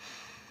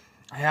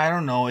 Yeah, I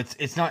don't know.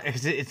 It's not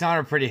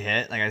a pretty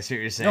hit. Like I see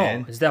what you're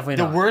saying. No, it's definitely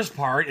not. The worst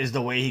part is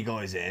the way he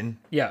goes in.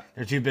 Yeah,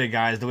 they're 2 big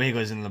guys. The way he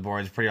goes into the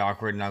board is pretty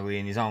awkward and ugly,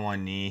 and he's on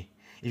one knee.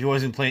 If he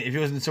wasn't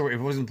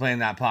playing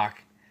that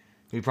puck,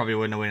 he probably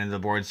wouldn't have went into the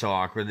board so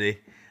awkwardly.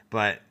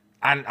 But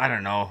I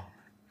don't know.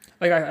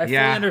 Like I fully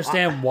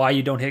understand why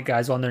you don't hit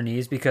guys on their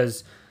knees,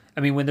 because I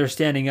mean when they're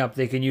standing up,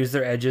 they can use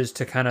their edges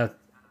to kind of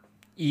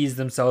ease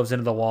themselves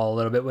into the wall a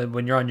little bit.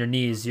 When you're on your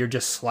knees, you're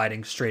just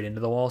sliding straight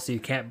into the wall, so you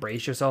can't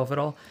brace yourself at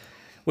all.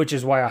 Which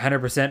is why I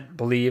 100%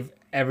 believe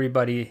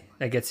everybody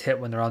that gets hit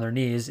when they're on their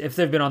knees, if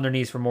they've been on their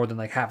knees for more than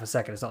like half a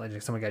second, it's not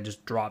like some guy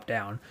just dropped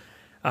down.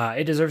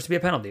 It deserves to be a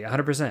penalty,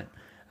 100%.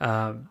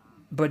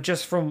 But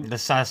just from the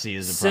sussy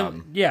is the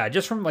problem. Yeah,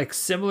 just from like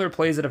similar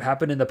plays that have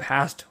happened in the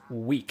past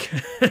week.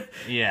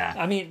 Yeah.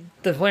 I mean,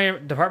 the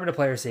Department of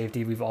Player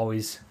Safety, we've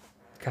always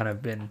kind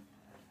of been.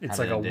 It's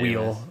like a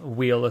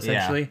wheel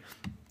essentially.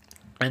 Yeah.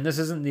 And this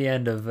isn't the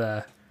end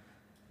of.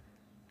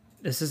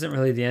 This isn't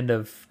really the end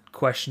of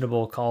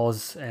questionable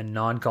calls and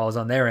non-calls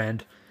on their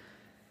end,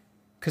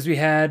 because we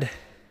had,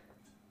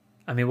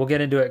 I mean, we'll get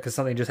into it because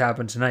something just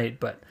happened tonight,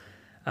 but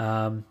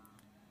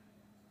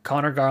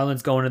Connor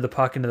Garland's going to the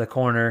puck into the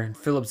corner, and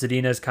Philip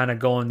Zadina's kind of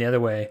going the other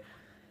way,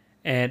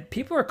 and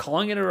people are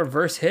calling it a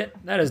reverse hit.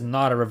 That is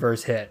not a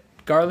reverse hit.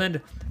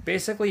 Garland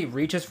basically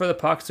reaches for the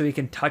puck so he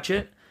can touch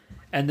it,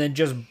 and then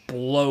just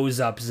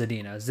blows up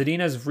Zadina.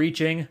 Zadina's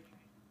reaching.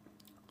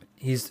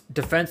 He's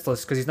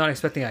defenseless because he's not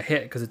expecting a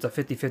hit because it's a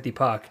 50-50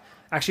 puck.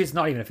 Actually, it's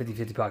not even a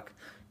 50-50 puck.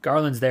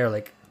 Garland's there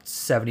like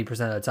 70%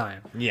 of the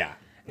time. Yeah.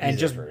 And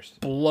just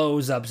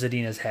blows up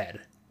Zadina's head.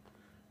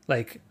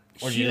 Like,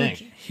 what do you think?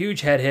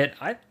 Huge head hit.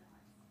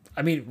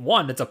 I mean,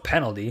 one, it's a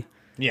penalty.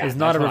 Yeah. It's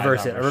not a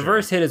reverse hit. A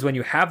reverse hit is when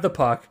you have the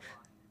puck,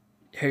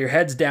 your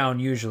head's down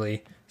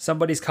usually,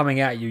 somebody's coming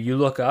at you, you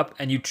look up,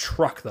 and you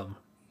truck them.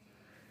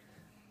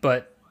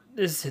 But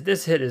this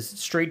hit is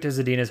straight to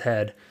Zadina's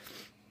head.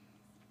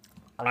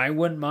 I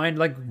wouldn't mind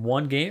like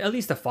 1 game, at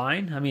least a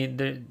fine. I mean,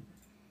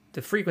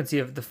 the frequency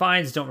of the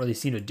fines don't really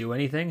seem to do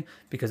anything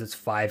because it's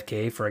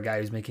 $5,000 for a guy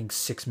who's making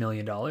 $6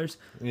 million.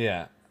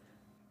 Yeah.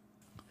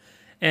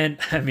 And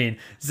I mean,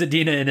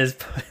 Zadina in his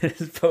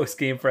post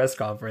game press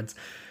conference,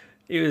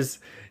 he was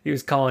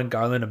calling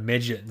Garland a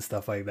midget and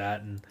stuff like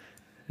that, and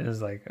it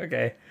was like,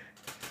 okay,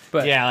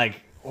 but yeah, like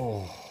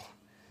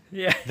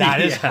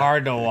that is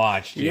hard to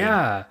watch, dude.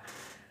 Yeah,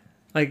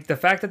 like the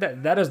fact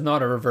that is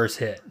not a reverse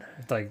hit.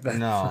 It's like that's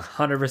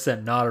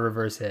 100% not a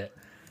reverse hit.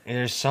 And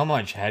there's so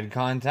much head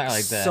contact,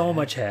 like that. So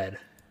much head.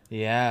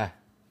 Yeah.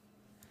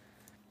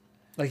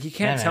 Like, you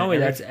can't Yeah, tell man,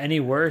 me that's any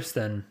worse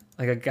than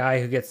like a guy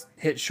who gets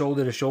hit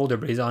shoulder to shoulder,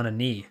 but he's on a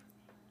knee.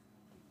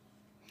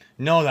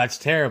 No, that's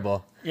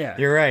terrible. Yeah.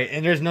 You're right.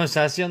 And there's no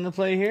Sessi on the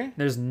play here?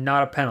 There's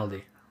not a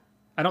penalty.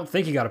 I don't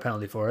think he got a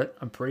penalty for it.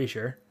 I'm pretty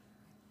sure.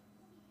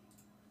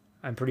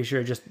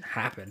 It just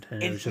happened.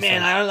 And it was just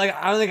Man, I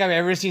don't think I've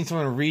ever seen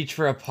someone reach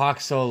for a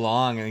puck so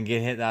long and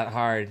get hit that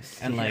hard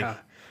and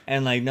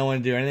no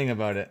one do anything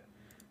about it.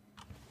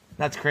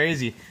 That's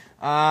crazy.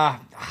 I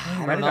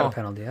might have got a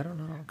penalty. I don't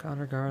know.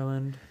 Connor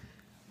Garland.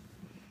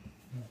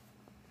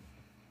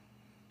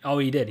 Oh,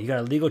 he did. He got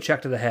a legal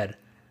check to the head.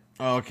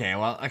 Okay,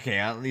 well,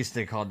 at least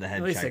they called the head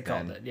check. At least they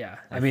called it, yeah.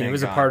 I mean, it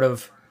was thank a part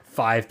of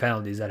 5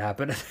 penalties that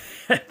happened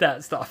at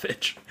that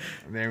stoppage.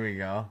 There we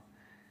go.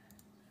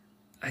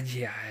 And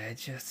yeah,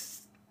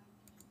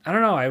 I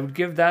don't know. I would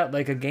give that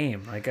like a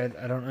game. Like, I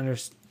don't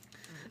understand.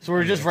 So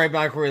we're just right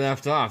back where we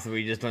left off.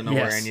 We just don't know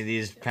where any of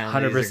these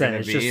penalties are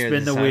going to be. It's just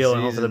spin the wheel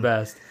and hope for the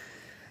best.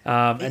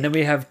 And then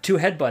we have 2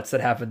 headbutts that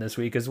happened this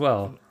week as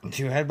well.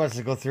 2 headbutts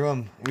to go through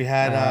them. We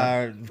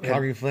had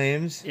Calgary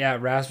Flames. Yeah,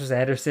 Rasmus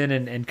Anderson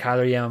and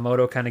Kyler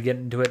Yamamoto kind of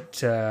getting into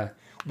it.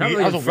 Not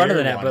really in front of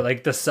the net, but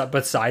like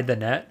beside the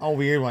net. A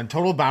weird one.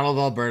 Total Battle of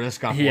Alberta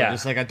scuffle. Yeah.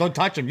 Just like, don't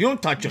touch him. You don't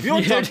touch him. You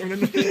don't touch him.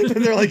 And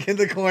they're like in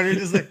the corner.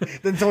 Just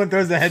like, then someone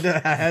throws the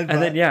headbutt.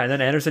 And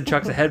then Anderson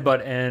chucks a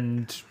headbutt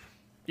and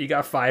he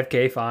got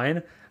 $5,000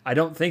 fine. I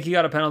don't think he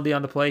got a penalty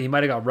on the play. He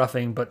might have got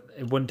roughing, but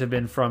it wouldn't have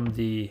been from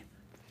the...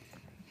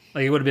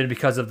 Like, it would have been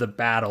because of the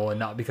battle and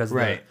not because of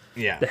the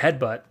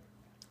headbutt.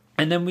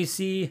 And then we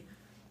see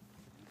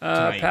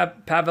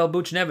Pavel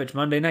Buchnevich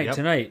Monday night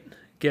tonight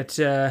get...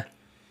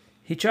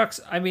 he chucks...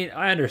 I mean,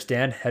 I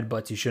understand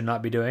headbutts you should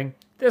not be doing.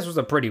 This was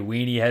a pretty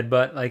weenie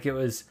headbutt. Like, it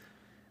was...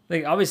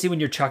 Like, obviously, when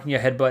you're chucking a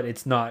headbutt,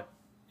 it's not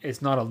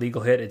a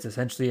legal hit. It's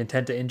essentially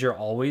intent to injure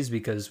always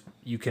because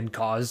you can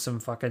cause some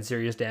fucking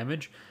serious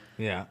damage.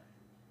 Yeah.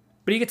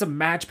 But he gets a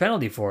match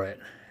penalty for it.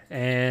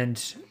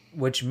 And...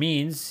 Which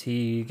means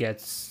he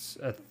gets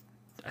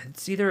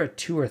it's either a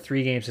 2 or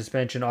 3 game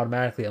suspension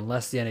automatically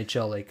unless the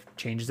NHL like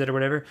changes it or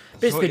whatever.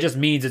 Basically, just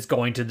means it's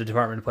going to the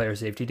Department of Player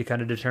Safety to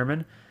kind of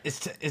determine.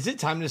 Is it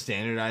time to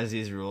standardize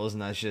these rules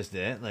and that's just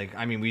it? Like,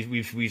 I mean,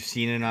 we've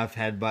seen enough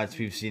headbutts.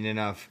 We've seen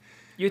enough.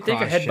 You'd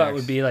think a headbutt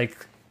would be like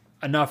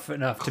enough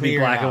to be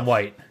black and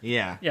white.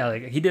 Yeah. Yeah,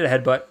 like he did a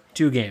headbutt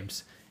 2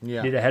 games.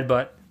 Yeah. He did a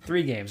headbutt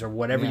 3 games or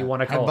whatever you want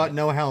to call it. Headbutt,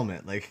 no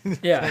helmet. Like,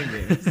 yeah.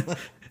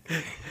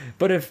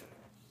 But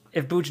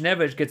if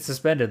Buchnevich gets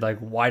suspended, like,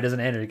 why doesn't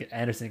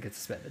Anderson get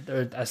suspended?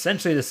 They're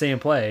essentially the same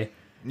play.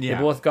 Yeah.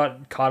 They both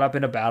got caught up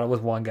in a battle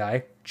with one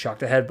guy,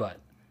 chucked a headbutt.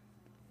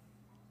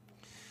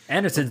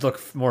 Anderson's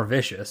look more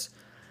vicious.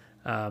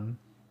 But,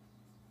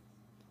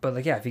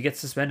 like, yeah, if he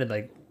gets suspended,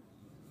 like,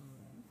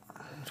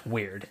 it's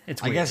weird.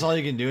 It's weird. I guess all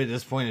you can do at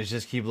this point is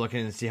just keep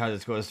looking and see how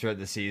this goes throughout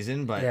the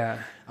season. But,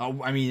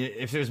 I mean,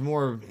 if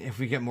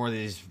we get more of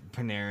these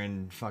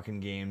Panarin fucking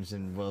games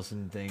and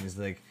Wilson things,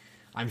 like,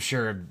 I'm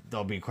sure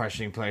they'll be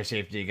questioning player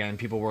safety again.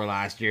 People were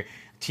last year.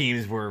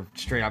 Teams were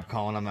straight up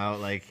calling them out.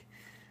 Like,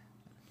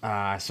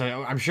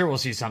 so I'm sure we'll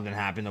see something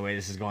happen the way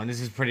this is going.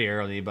 This is pretty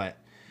early, but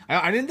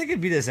I didn't think it'd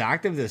be this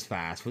active this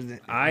fast.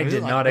 I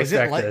did not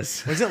expect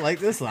this. Was it like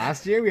this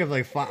last year? We have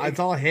like 5. It's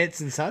all hits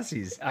and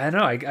sussies. I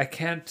know. I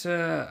can't.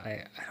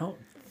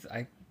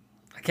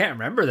 I can't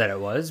remember that it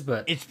was,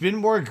 but it's been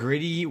more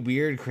gritty,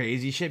 weird,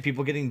 crazy shit.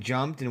 People getting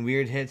jumped and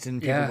weird hits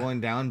and people going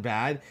down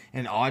bad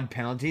and odd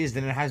penalties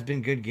than it has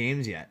been good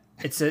games yet.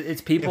 It's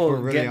people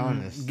really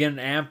getting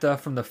amped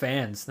up from the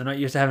fans. They're not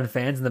used to having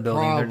fans in the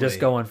building. Probably. They're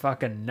just going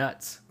fucking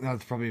nuts.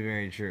 That's probably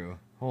very true.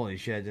 Holy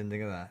shit, I didn't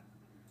think of that.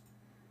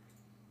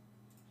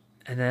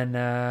 And then,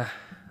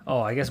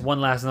 I guess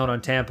one last note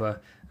on Tampa.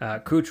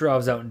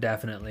 Kucherov's out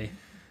indefinitely.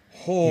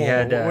 Oh,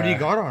 what do you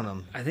got on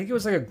him? I think it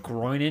was like a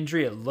groin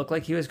injury. It looked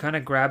like he was kind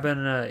of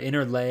grabbing an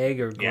inner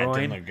leg or groin. Yeah, it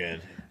didn't look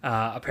good.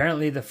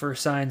 Apparently, the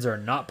first signs are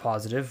not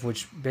positive,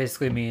 which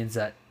basically means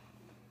that,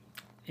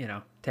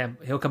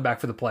 he'll come back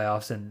for the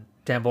playoffs and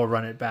Tampa will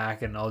run it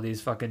back and all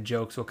these fucking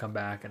jokes will come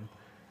back and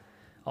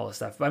all this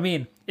stuff. But, I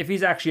mean, if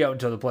he's actually out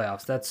until the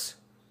playoffs, that's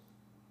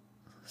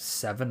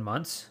 7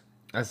 months.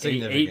 That's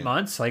 8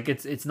 months. Like,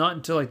 it's not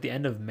until like the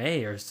end of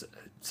May or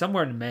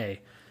somewhere in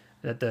May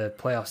that the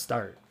playoffs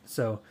start.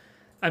 So,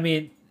 I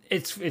mean,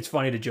 it's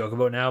funny to joke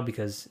about now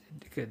because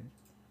it could,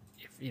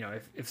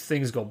 if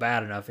things go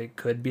bad enough, it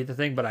could be the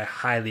thing. But I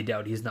highly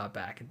doubt he's not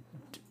back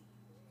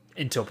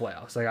until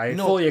playoffs. Like I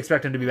fully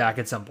expect him to be back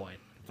at some point.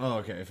 Oh,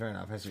 okay, fair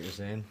enough. That's what you're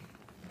saying.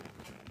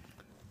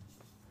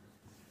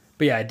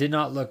 But yeah, it did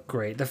not look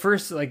great. The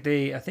first, I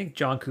think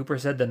John Cooper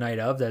said the night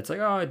of that it's like,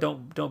 oh,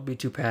 don't be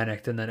too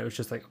panicked, and then it was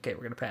just like, okay,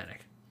 we're gonna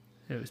panic.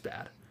 It was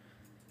bad.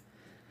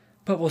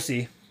 But we'll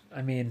see.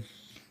 I mean.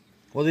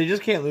 Well, they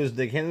just can't lose.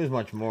 They can't lose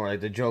much more.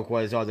 Like the joke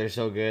was, oh, they're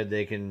so good,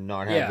 they can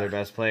not have their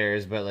best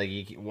players. But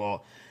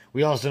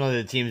we also know that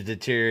the team's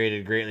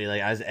deteriorated greatly,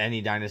 like as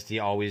any dynasty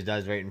always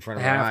does, right in front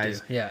They of our have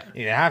eyes. to, yeah.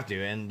 You have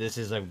to, and this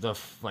is like the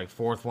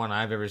fourth one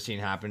I've ever seen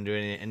happen to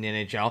it in the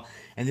NHL.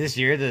 And this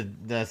year,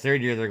 the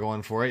third year they're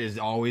going for it is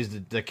always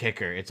the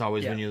kicker. It's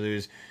always when you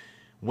lose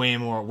way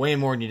more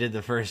than you did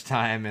the first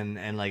time,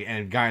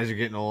 and guys are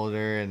getting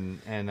older,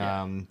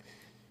 and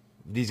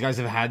these guys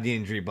have had the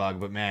injury bug.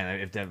 But man,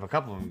 if a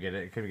couple of them get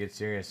it, it could get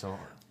serious. So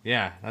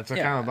yeah, that's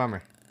kind of a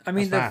bummer. I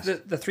mean,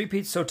 the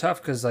three-peat's so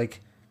tough because,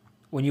 like,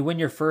 when you win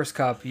your first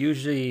cup,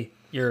 usually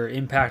your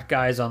impact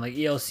guys on, like,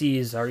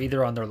 ELCs are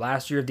either on their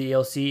last year of the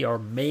ELC or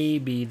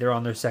maybe they're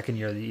on their second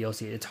year of the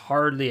ELC. It's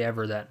hardly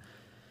ever that,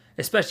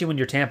 especially when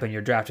you're Tampa and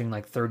you're drafting,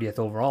 like, 30th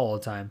overall all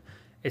the time.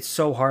 It's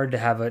so hard to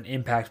have an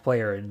impact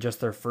player in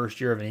just their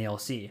first year of an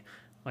ELC.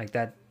 Like,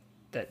 that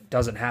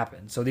doesn't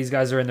happen. So these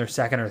guys are in their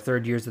second or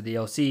third years of the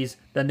ELCs.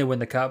 Then they win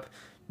the cup.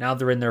 Now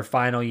they're in their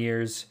final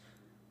years.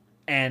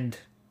 And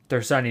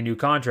they're signing new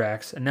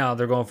contracts, and now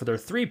they're going for their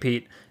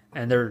three-peat,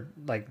 and they're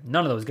like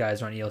none of those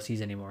guys are on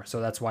ELCs anymore.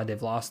 So that's why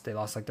they've lost. They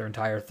lost like their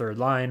entire third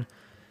line.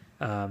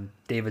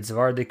 David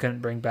Savard they couldn't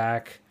bring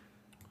back,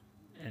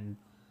 and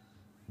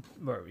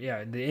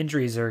the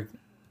injuries are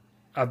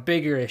a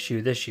bigger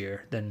issue this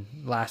year than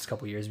last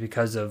couple years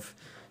because of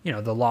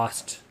the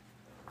lost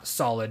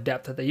solid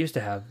depth that they used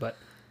to have. But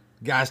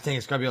gas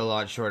tank's gotta be a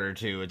lot shorter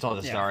too. It's all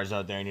the stars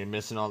out there, and you're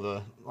missing all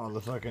the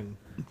fucking.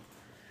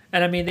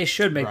 And I mean, they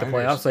should make the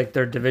playoffs. Like,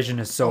 their division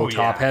is so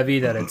top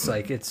heavy that it's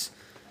like it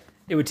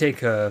would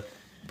take a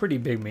pretty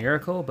big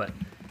miracle, but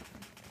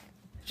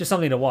it's just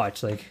something to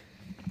watch. Like,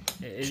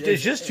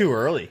 it's just too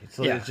early.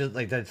 It's just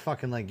like that's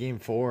fucking like game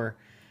 4.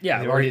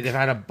 Yeah, they've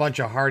had a bunch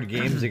of hard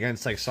games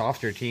against like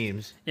softer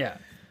teams. Yeah,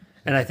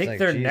 and I think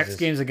their next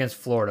game's against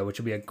Florida, which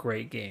will be a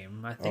great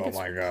game. I think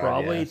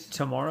probably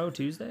tomorrow,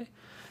 Tuesday.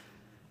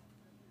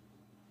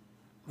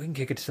 We can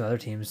kick it to some other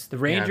teams. The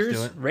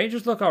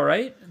Rangers look all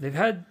right. They've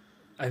had.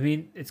 I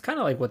mean, it's kind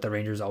of like what the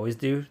Rangers always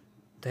do.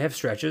 They have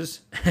stretches,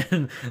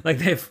 and like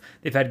they've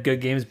had good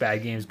games,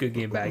 bad games, good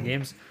game, bad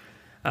games.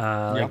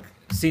 Like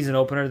season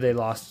opener, they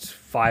lost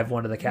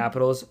 5-1 to the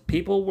Capitals.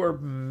 People were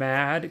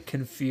mad,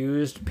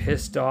 confused,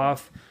 pissed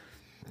off.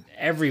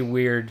 Every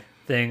weird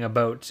thing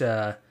about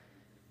the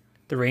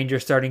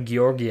Rangers starting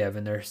Georgiev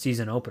in their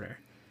season opener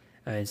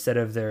instead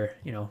of their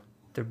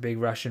big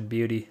Russian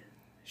beauty,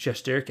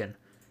 Shesterkin.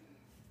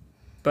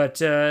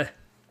 But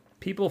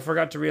people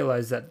forgot to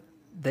realize that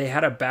they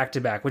had a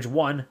back-to-back, which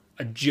won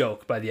a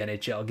joke by the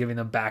NHL, giving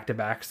them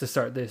back-to-backs to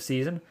start the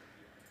season.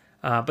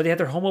 But they had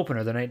their home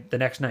opener the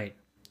next night.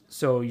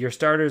 So your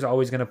starter is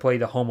always going to play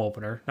the home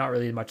opener, not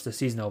really much the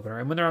season opener.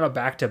 And when they're on a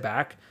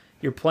back-to-back,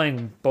 you're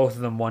playing both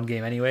of them one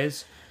game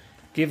anyways.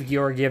 Give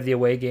Georgiev the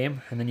away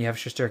game, and then you have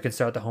Shesterkin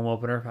start the home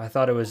opener. I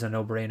thought it was a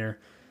no-brainer.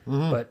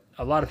 But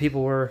a lot of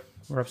people were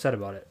upset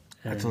about it.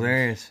 That's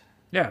hilarious.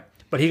 Yeah,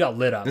 but he got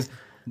lit up.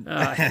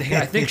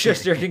 I think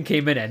Shesterkin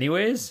came in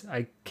anyways.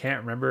 I can't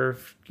remember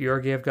if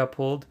Georgiev got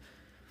pulled.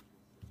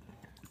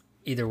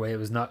 Either way, it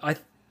was not. I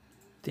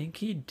think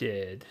he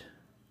did.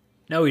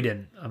 No, he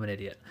didn't. I'm an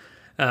idiot.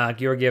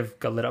 Georgiev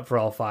got lit up for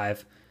all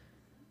 5.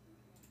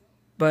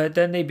 But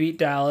then they beat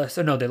Dallas.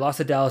 Oh, no, they lost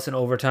to Dallas in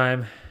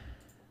overtime.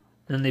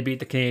 And then they beat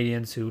the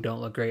Canadiens, who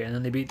don't look great. And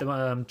then they beat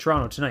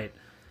Toronto tonight.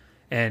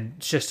 And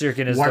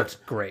Shesterkin has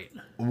looked great.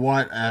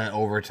 What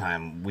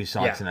overtime we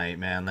saw tonight,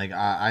 man. Like,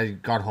 I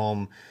got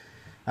home...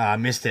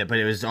 missed it, but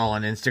it was all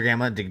on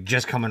Instagram.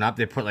 Just coming up,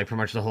 they put like pretty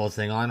much the whole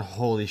thing on.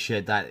 Holy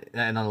shit, that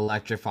an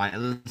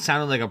electrifying. It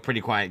sounded like a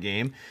pretty quiet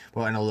game,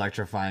 but an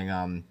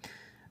electrifying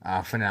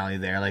finale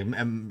there. Like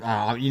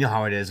you know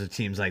how it is with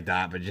teams like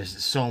that, but just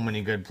so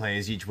many good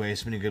plays each way,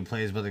 so many good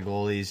plays by the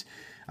goalies.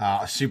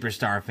 A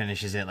superstar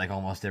finishes it like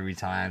almost every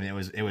time. It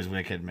was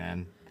wicked,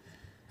 man.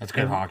 That's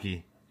good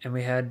hockey. And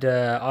we had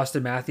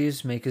Austin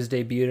Matthews make his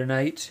debut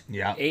tonight.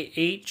 Yeah,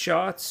 eight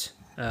shots.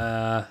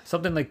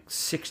 Something like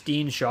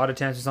 16 shot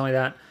attempts or something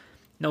like that.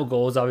 No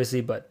goals,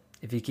 obviously, but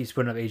if he keeps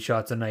putting up 8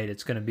 shots a night,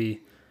 it's not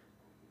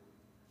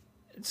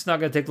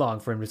going to take long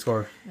for him to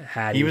score.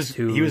 He was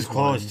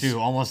close too.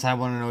 Almost had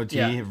one in OT.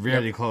 Yeah.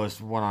 Really close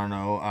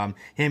 1-0.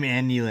 Him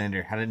and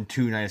Nylander had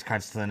 2 nice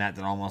cuts to the net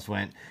that almost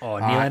went. Oh,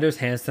 Nylander's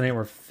hands tonight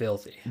were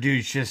filthy.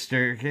 Dude,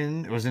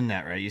 Shesterkin was in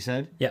net, right? You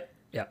said? Yeah.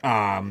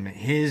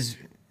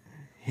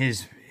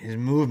 His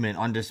movement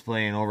on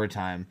display in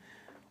overtime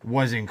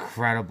was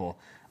incredible.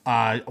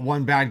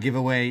 One bad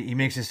giveaway, he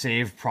makes a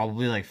save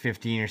probably like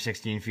 15 or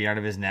 16 feet out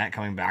of his net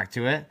coming back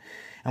to it.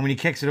 And when he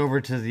kicks it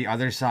over to the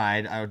other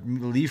side, a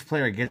Leaf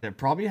player gets it,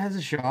 probably has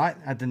a shot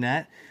at the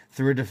net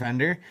through a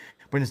defender,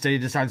 but instead he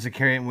decides to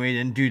carry it and wade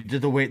in. Dude,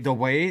 the way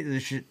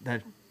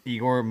that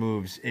Igor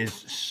moves is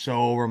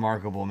so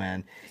remarkable,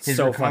 man.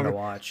 So fun to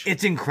watch.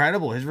 It's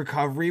incredible. His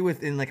recovery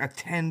within like a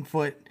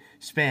 10-foot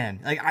span.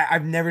 Like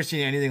I've never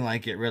seen anything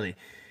like it, really.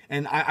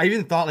 And I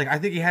even thought, like, I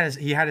think he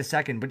had a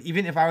second. But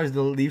even if I was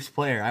the Leafs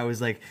player, I was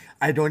like,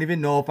 I don't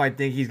even know if I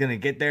think he's going to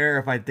get there or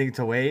if I think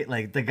to wait.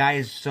 Like, the guy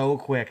is so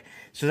quick.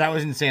 So that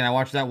was insane. I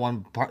watched that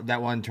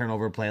one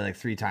turnover play like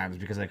 3 times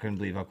because I couldn't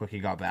believe how quick he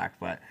got back.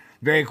 But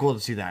very cool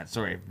to see that.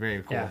 Sorry,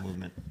 very cool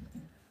movement.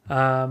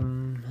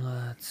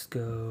 Let's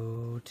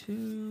go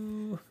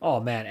to. Oh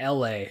man,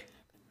 L.A.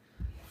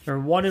 They're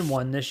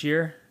 1-1 this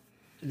year.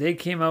 They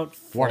came out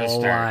What a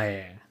start.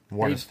 flying.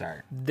 What a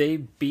start. They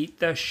beat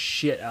the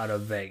shit out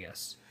of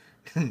Vegas.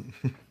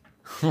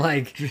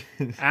 Like,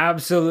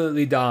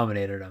 absolutely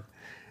dominated them.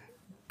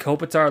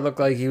 Kopitar looked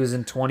like he was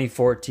in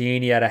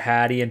 2014. He had a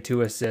hattie and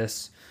 2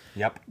 assists.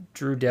 Yep.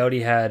 Drew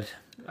Doughty had,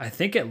 I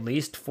think, at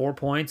least 4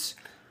 points.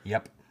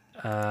 Yep.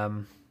 I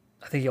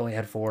think he only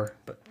had 4,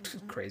 but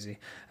crazy.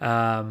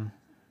 Cal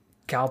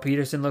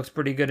Peterson looks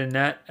pretty good in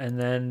net, and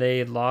then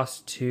they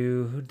lost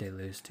to, who'd they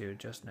lose to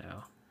just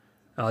now?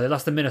 Oh, they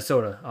lost to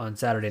Minnesota on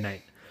Saturday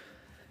night,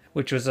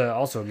 which was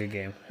also a good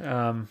game.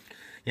 Yeah,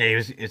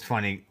 it's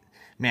funny.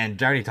 Man,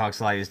 Doughty talks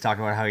a lot. He was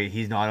talking about how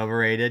he's not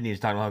overrated, and he was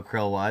talking about how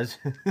Krill was.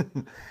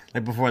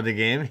 Like before the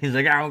game. He's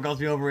like, everyone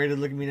calls me overrated,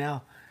 look at me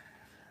now.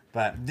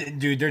 But,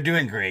 dude, they're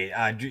doing great.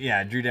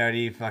 Drew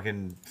Doughty,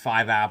 fucking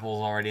 5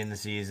 apples already in the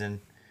season.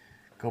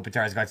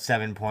 Kopitar's got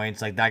 7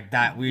 points. Like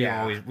that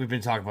we've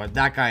been talking about.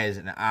 That guy is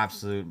an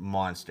absolute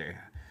monster.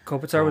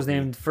 Kopitar was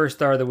named first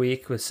star of the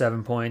week with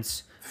 7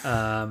 points.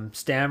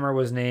 Stammer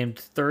was named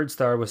third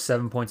star with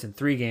 7 points in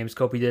 3 games.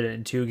 Kopi did it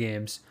in 2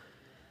 games.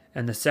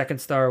 And the second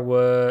star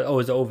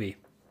was Ovi.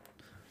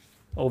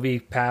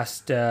 Ovi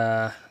passed,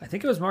 I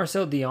think it was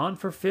Marcel Dion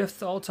for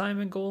 5th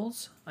all-time in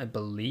goals, I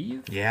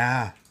believe.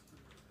 Yeah.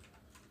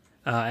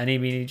 And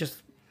it's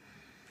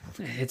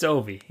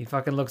Ovi. He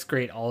fucking looks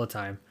great all the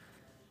time.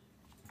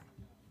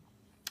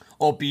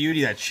 Oh,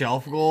 beauty, that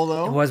shelf goal,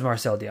 though. It was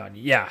Marcel Dion,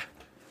 yeah.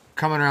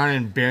 Coming around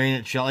and burying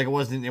it shelf. Like, it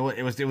was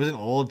an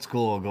old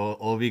school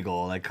Ovi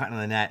goal, like cutting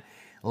the net,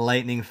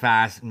 lightning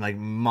fast, and like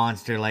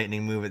monster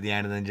lightning move at the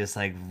end, and then just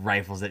like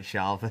rifles at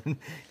shelf.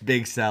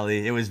 Big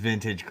Sally. It was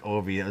vintage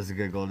Ovi. That was a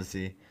good goal to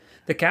see.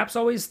 The Caps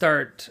always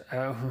start, we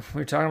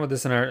were talking about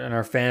this in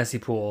our fantasy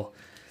pool.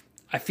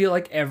 I feel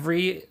like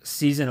every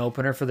season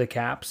opener for the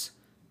Caps,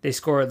 they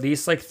score at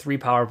least like 3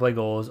 power play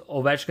goals.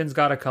 Ovechkin's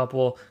got a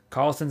couple.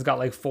 Carlson's got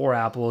like 4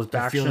 apples.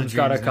 Backstrom's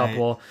got a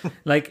couple.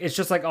 Like, it's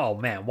just like, oh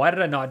man, why did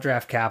I not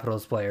draft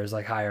Capitals players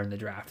like higher in the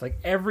draft? Like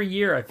every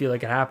year I feel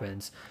like it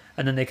happens.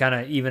 And then they kind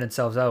of even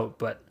themselves out.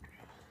 But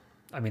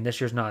I mean, this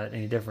year's not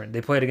any different.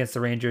 They played against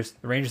the Rangers.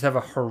 The Rangers have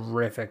a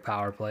horrific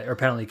power play or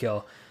penalty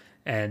kill.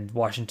 And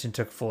Washington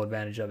took full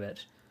advantage of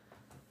it.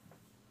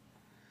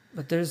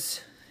 But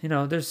there's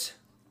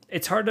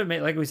it's hard to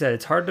make, like we said,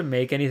 it's hard to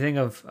make anything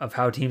of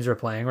how teams are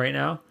playing right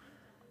now.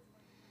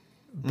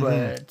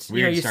 But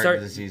Weird you start start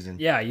to the season.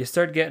 Yeah, you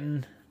start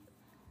getting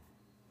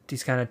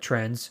these kind of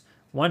trends.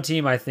 One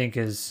team I think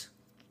is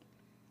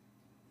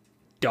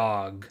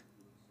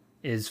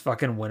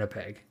fucking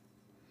Winnipeg.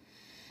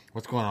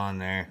 What's going on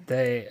there?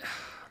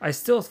 I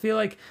still feel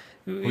like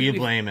Who you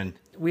blaming?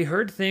 We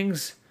heard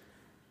things.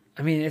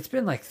 I mean, it's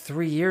been like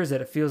 3 years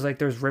that it feels like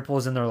there's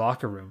ripples in their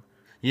locker room.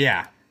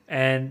 Yeah.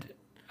 And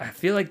I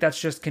feel like that's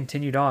just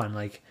continued on.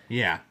 Like,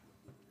 yeah,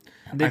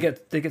 they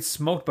get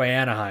smoked by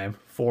Anaheim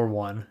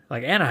 4-1.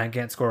 Like, Anaheim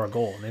can't score a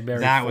goal. They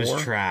buried that 4. was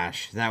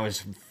trash. That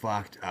was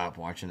fucked up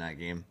watching that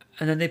game.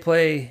 And then they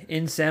play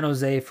in San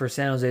Jose for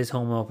San Jose's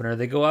home opener.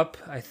 They go up,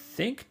 I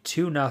think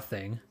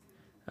 2-0.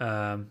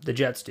 The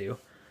Jets do.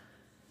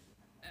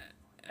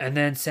 And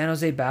then San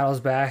Jose battles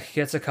back,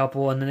 gets a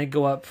couple, and then they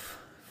go up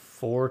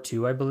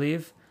 4-2, I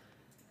believe.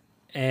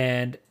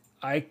 And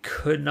I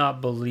could not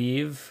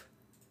believe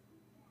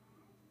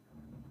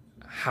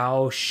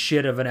how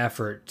shit of an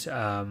effort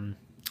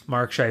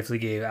Mark Scheifele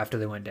gave after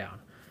they went down.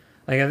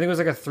 Like, I think it was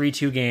like a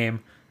 3-2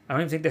 game. I don't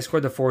even think they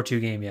scored the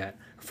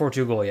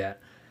 4-2 goal yet.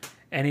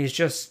 And he's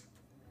just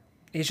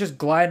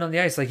gliding on the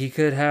ice. Like, he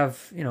could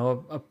have,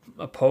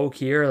 a poke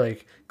here,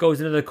 like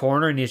goes into the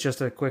corner and he's just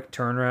a quick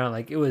turnaround.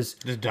 Like, it was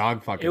just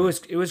dog fucking. It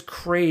was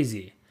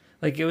crazy.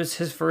 Like, it was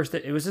his first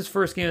game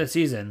of the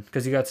season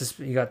because he got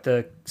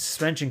the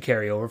suspension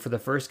carryover for the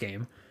first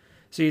game.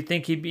 So you'd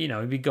think he'd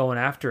be going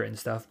after it and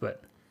stuff,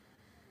 but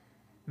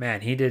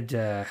man, he did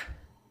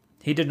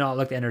not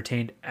look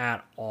entertained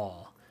at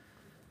all.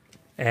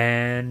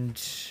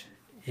 And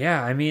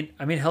yeah, I mean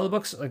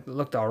Hellebuck's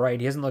looked all right.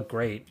 He hasn't looked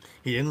great.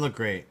 He didn't look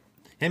great.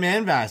 Him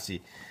and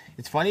Vasi.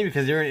 It's funny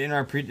because they were in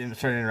our sorry to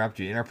interrupt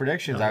you. In our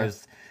predictions, Okay.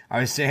 I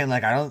was saying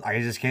like I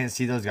just can't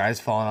see those guys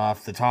falling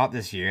off the top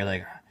this year.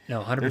 Like,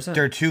 No, 100%.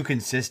 they're too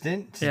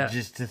consistent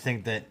just to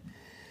think that.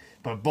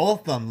 But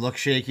both of them look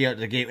shaky out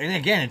the game. And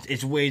again,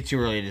 it's way too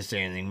early to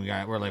say anything.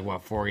 We're like,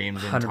 what, 4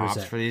 games in 100%.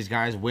 tops for these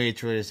guys? Way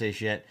too early to say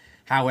shit.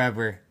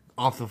 However,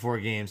 off the 4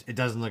 games, it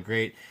doesn't look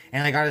great.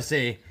 And I gotta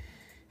say,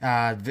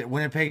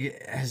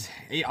 Winnipeg has,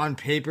 on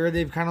paper,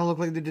 they've kind of looked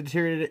like they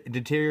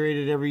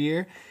deteriorated every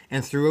year.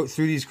 And through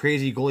these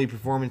crazy goalie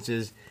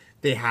performances,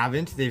 they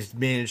haven't. They've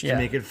managed to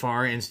make it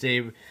far and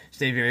stay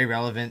very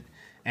relevant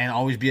and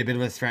always be a bit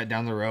of a threat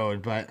down the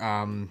road. But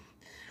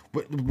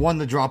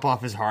the drop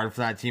off is hard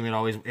for that team. It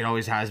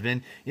always has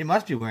been. It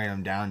must be wearing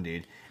them down,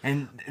 dude.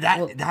 And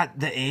that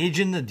the age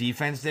in the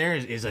defense there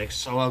is like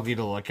so ugly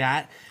to look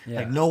at. Yeah.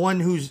 Like no one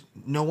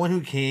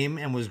who came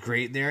and was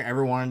great there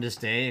ever wanted to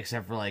stay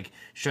except for like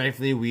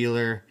Scheifele,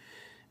 Wheeler,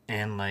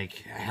 and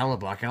like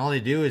Hellebuck, and all they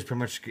do is pretty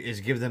much is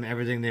give them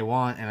everything they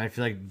want, and I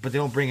feel like, but they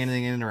don't bring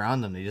anything in and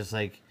around them. They just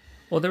like,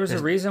 Well, there was a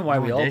there's reason why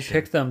no we all addition.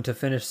 picked them to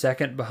finish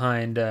second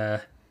behind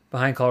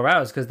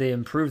Colorado, because they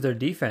improved their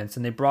defense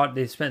and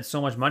they spent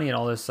so much money on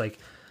all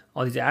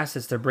these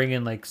assets. They're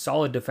bringing like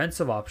solid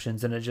defensive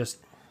options, and it just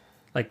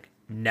like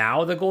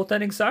now the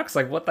goaltending sucks.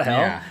 Like what the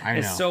hell? Yeah, I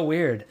It's know. so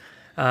weird.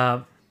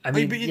 I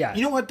mean, But yeah,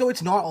 you know what though?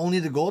 It's not only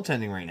the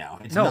goaltending right now.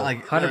 It's No, not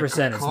like 100%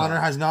 it's Connor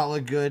not. has not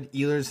looked good.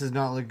 Ehlers has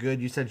not looked good.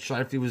 You said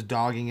Scheifele was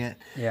dogging it.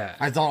 Yeah.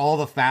 I thought all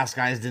the fast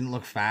guys didn't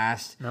look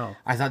fast. No.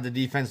 I thought the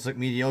defense looked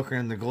mediocre,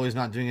 and the goalie's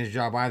not doing his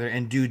job either.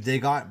 And dude, they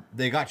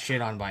got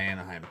shit on by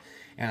Anaheim.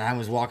 Anaheim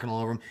was walking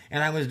all over them.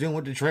 Anaheim was doing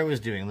what Detroit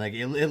was doing. Like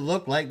it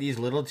looked like these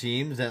little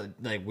teams that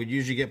like would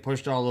usually get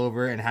pushed all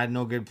over and had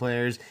no good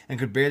players and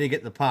could barely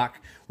get the puck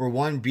were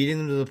one beating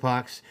them to the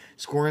pucks,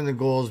 scoring the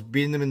goals,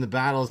 beating them in the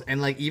battles,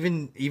 and like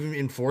even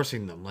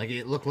enforcing them. Like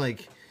it looks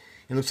like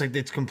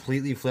it's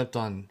completely flipped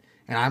on.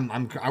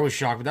 And I was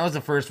shocked, but that was the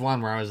first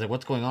one where I was like,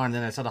 "What's going on?" And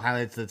then I saw the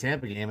highlights of the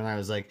Tampa game, and I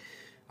was like,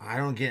 "I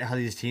don't get how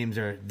these teams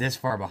are this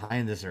far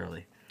behind this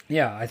early."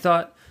 yeah. I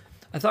thought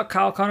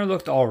Kyle Connor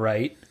looked all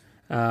right.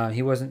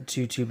 He wasn't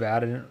too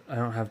bad. I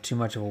don't have too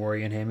much of a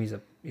worry in him. He's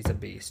a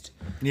beast.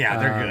 Yeah,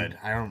 they're good.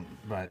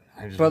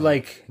 I just But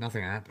like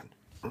nothing happened.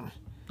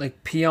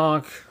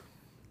 Pionk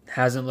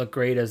hasn't looked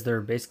great as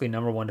their basically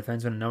number one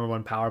defenseman, number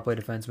one power play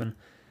defenseman.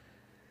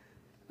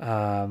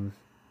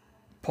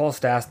 Paul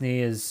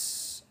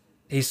Stastny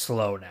he's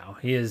slow now.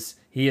 He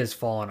has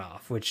fallen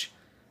off, which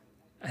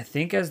I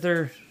think as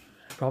they're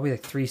probably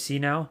like 3C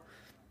now.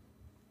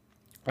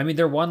 I mean,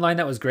 their one line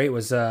that was great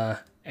was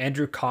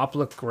Andrew Kopp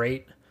looked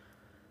great.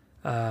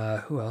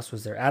 Who else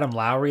was there? Adam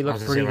Lowry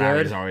looked pretty good.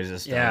 Lowry's always a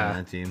star on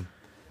that team.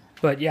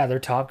 But yeah, their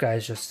top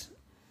guys just.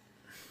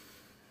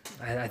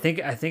 I think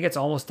it's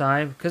almost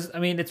time because I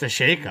mean it's a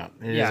shakeup.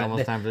 It is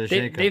almost time for the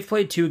shakeup. They've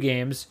played 2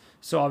 games,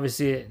 so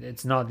obviously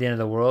it's not the end of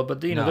the world.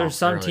 But there's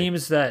some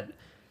teams that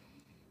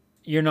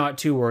you're not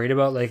too worried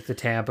about, like the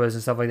Tampas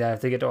and stuff like that.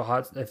 If they get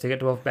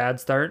to a bad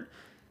start,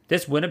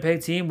 this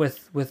Winnipeg team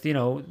with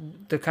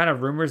the kind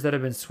of rumors that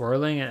have been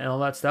swirling and all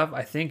that stuff,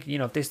 I think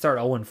if they start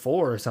 0-4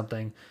 or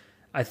something,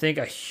 I think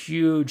a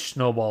huge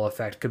snowball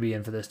effect could be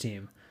in for this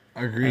team.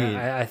 Agreed.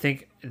 I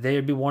think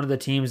they'd be one of the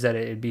teams that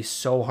it'd be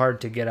so hard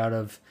to get out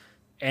of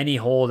any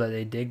hole that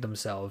they dig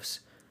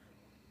themselves.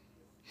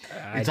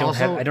 I don't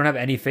have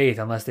any faith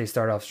unless they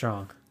start off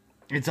strong.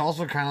 It's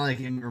also kind of like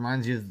it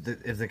reminds you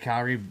of the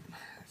Calgary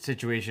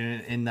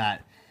situation in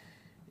that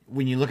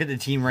when you look at the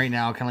team right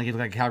now, kind of like you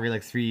look at Calgary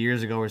like 3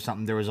 years ago or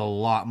something, there was a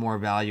lot more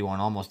value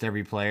on almost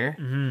every player.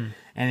 Mm-hmm.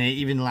 And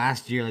even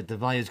last year, like the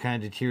value is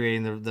kind of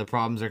deteriorating. The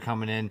problems are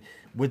coming in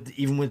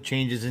even with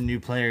changes in new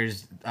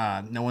players.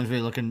 No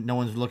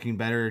one's looking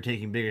better or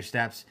taking bigger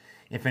steps.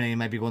 If anything, it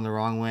might be going the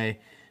wrong way.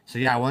 So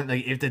yeah,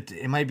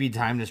 it might be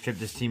time to strip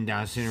this team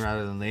down sooner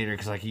rather than later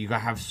because like you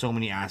have so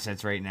many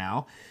assets right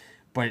now.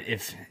 But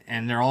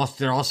they're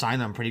all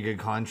signed on pretty good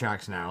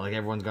contracts now. Like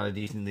everyone's got a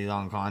decently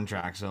long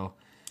contract, so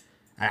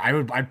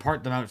I'd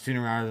part them out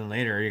sooner rather than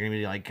later. You're gonna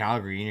be like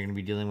Calgary, and you're gonna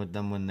be dealing with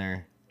them when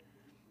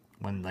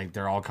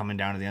they're all coming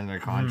down to the end of their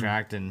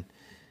contract and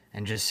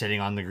just sitting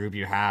on the group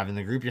you have, and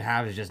the group you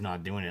have is just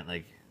not doing it.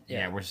 Like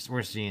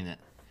we're seeing it.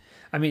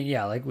 I mean,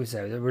 yeah, like we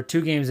said, we're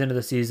 2 games into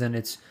the season.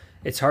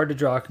 It's hard to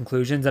draw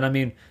conclusions, and I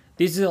mean,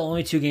 these are the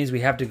only 2 games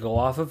we have to go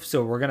off of,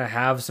 so we're gonna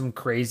have some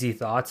crazy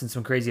thoughts and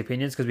some crazy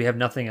opinions because we have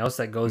nothing else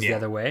that goes the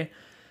other way.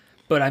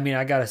 But I mean,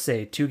 I gotta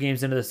say, 2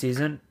 games into the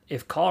season,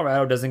 if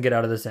Colorado doesn't get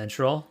out of the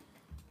Central,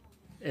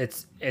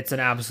 it's an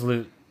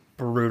absolute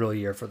brutal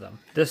year for them.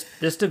 This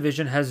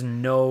division has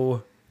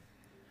no,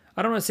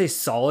 I don't want to say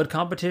solid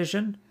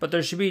competition, but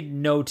there should be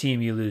no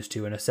team you lose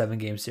to in a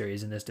 7-game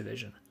series in this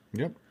division.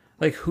 Yep.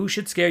 Like, who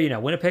should scare you now?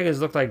 Winnipeg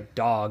has looked like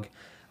dog.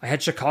 I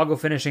had Chicago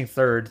finishing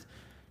 3rd.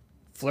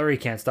 Fleury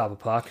can't stop a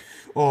puck.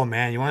 Oh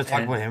man, you want to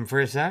talk about him for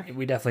a sec?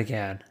 We definitely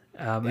can.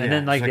 And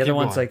then like the other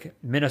ones, like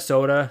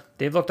Minnesota,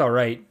 they've looked all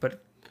right,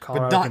 but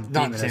Colorado can beat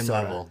not the Minnesota. same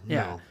level.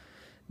 Yeah, No.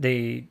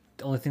 the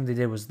only thing they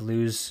did was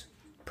lose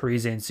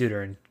Parise and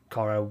Suter, and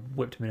Colorado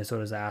whipped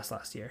Minnesota's ass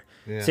last year.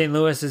 Yeah. St.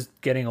 Louis is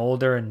getting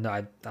older, and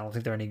I don't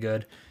think they're any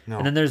good. No.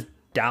 And then there's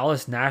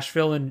Dallas,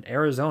 Nashville, and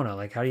Arizona.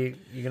 Like, how do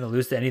you going to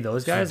lose to any of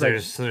those guys?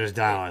 So there's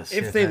Dallas.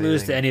 If they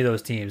lose to any of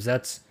those teams,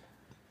 it's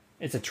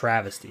a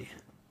travesty.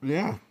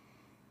 Yeah.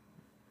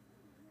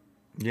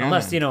 Yeah.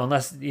 Unless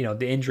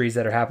the injuries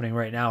that are happening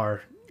right now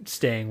are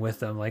staying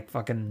with them, like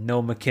fucking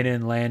Noah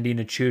McKinnon, Landy,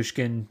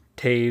 Nichushkin,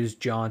 Taves,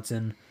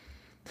 Johnson,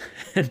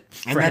 and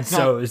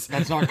Francouz.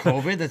 That's not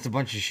COVID. That's a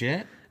bunch of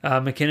shit.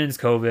 McKinnon's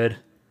COVID.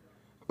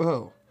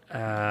 Oh.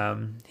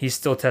 He's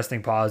still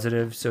testing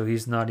positive, so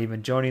he's not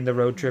even joining the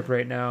road trip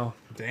right now.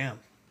 Damn.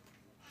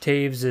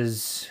 Taves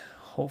is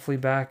hopefully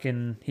back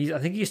I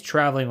think he's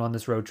traveling on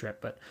this road trip,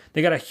 but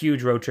they got a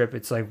huge road trip.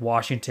 It's like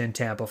Washington,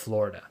 Tampa,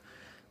 Florida,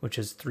 which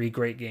is 3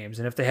 great games.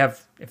 And if they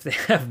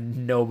have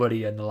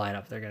nobody in the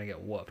lineup, they're gonna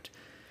get whooped.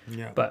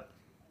 Yeah. But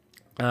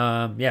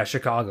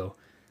Chicago.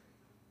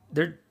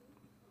 Their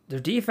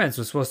defense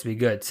was supposed to be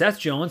good. Seth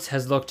Jones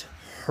has looked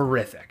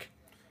horrific.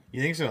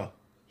 You think so?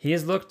 He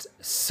has looked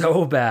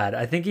so bad.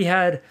 I think he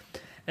had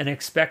an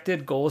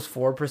expected goals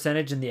for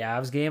percentage in the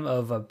Avs game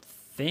of, I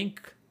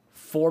think,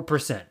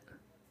 4%,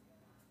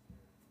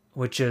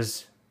 which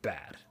is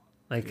bad.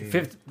 Like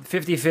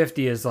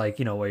 50-50 is like,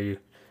 where you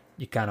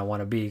kind of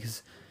want to be,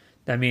 because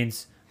that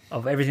means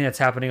of everything that's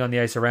happening on the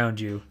ice around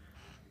you,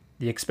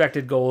 the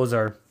expected goals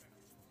are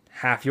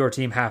half your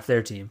team, half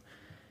their team.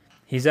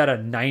 He's at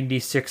a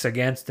 96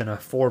 against and a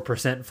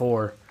 4%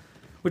 for,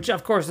 which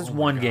of course is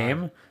one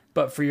game,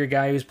 but for your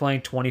guy who's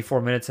playing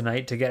 24 minutes a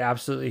night to get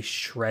absolutely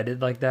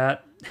shredded like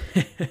that,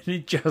 he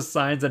just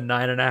signs a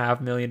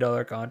 $9.5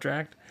 million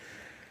contract.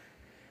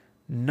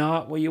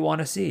 Not what you want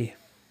to see.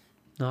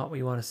 Not what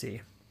you want to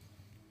see.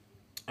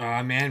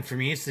 Man, for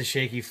me it's the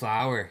shaky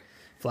Flower.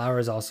 Flower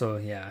is also,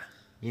 yeah.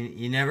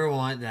 You never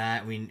want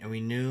that. We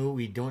knew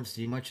we don't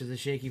see much of the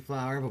shaky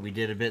Flower, but we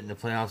did a bit in the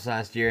playoffs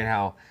last year, and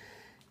how,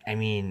 I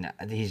mean,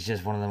 he's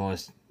just one of the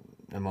most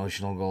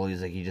emotional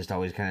goalies. Like, you just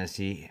always kind of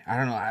see. I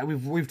don't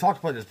know. We've talked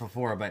about this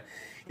before, but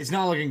it's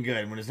not looking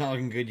good. When it's not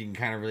looking good, you can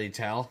kind of really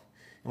tell.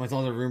 And with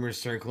all the rumors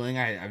circling,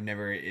 I've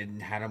never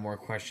had a more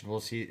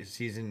questionable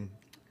season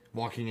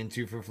walking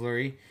into for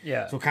Fleury.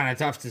 Yeah. So kind of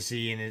tough to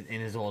see in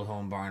his old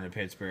home barn in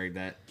Pittsburgh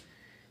that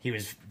he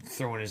was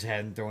throwing his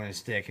head and throwing his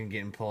stick and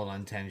getting pulled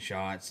on 10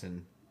 shots,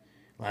 and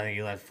I think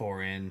he let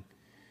 4 in.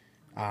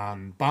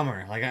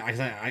 Bummer. Like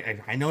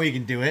I know he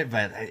can do it,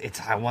 but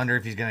I wonder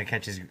if he's gonna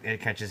catch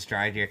his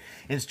stride here.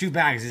 And it's too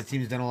bad because his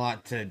team's done a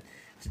lot to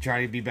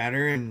try to be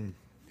better, and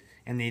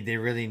they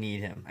really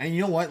need him. And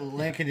you know what,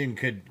 Lankinen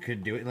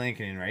could do it.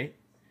 Lankinen, right?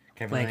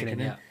 Kevin Lankinen.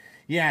 Yeah.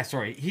 Yeah,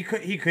 sorry, he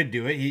could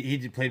do it.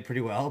 He played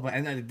pretty well, but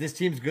this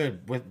team's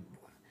good with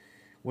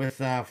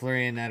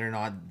Fleury and net or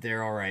not,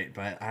 they're all right.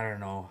 But I don't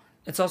know.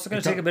 It's also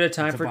going to take a bit of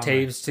time for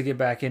Taves to get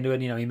back into it.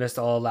 He missed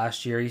all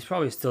last year. He's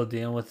probably still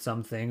dealing with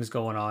some things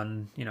going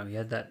on. He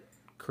had that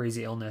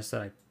crazy illness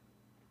that I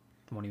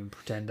won't even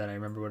pretend that I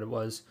remember what it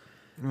was.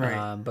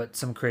 Right. But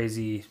some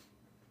crazy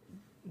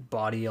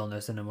body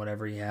illness and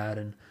whatever he had,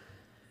 and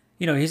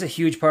he's a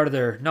huge part of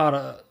their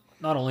not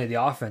only the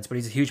offense, but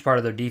he's a huge part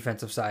of their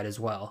defensive side as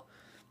well.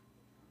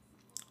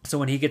 So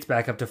when he gets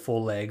back up to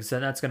full legs, then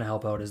that's going to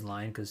help out his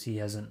line, because he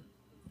hasn't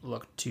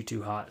looked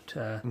too hot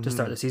to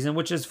start the season,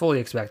 which is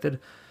fully expected.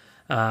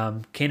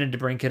 Kane and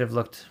DeBrincat have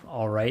looked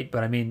all right,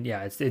 but I mean,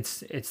 yeah, it's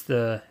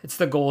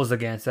the goals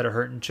against that are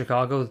hurting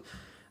Chicago.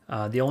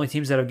 The only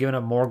teams that have given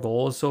up more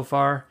goals so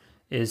far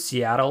is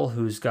Seattle,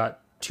 who's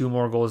got 2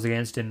 more goals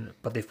against,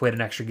 but they've played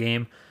an extra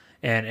game,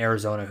 and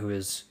Arizona, who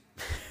is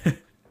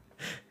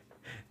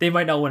they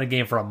might not win a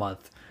game for a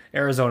month.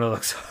 Arizona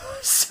looks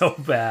so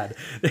bad.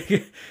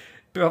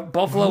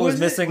 Buffalo was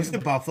missing. Was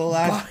it Buffalo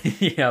last?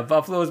 Yeah,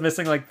 Buffalo was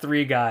missing like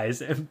 3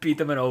 guys and beat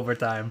them in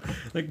overtime,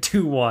 like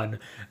 2-1.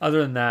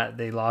 Other than that,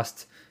 they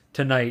lost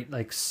tonight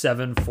like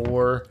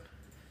 7-4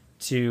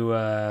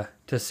 to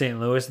St.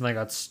 Louis, and they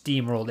got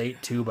steamrolled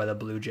 8-2 by the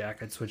Blue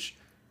Jackets. Which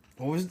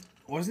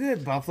wasn't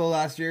it Buffalo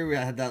last year? We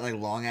had that like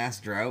long ass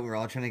drought. We were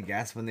all trying to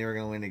guess when they were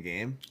going to win a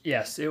game.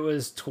 Yes, it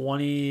was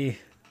 20.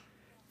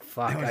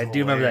 Fuck, I hilarious. do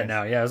remember that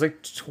now. Yeah, it was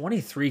like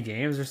 23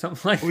 games or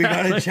something like We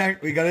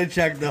that. We gotta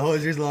check the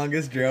Hosier's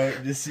longest drought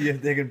and just see if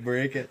they could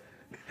break it.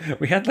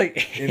 We had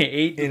like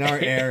eight in our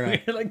era. We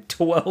had like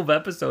 12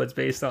 episodes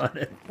based on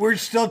it. We're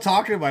still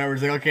talking about it. We're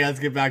just like, okay, let's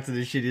get back to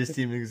the shittiest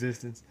team in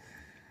existence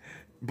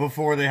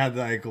before they had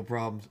the ankle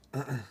problems.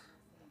 I'm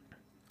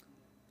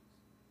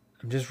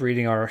just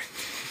reading our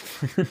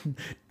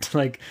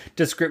like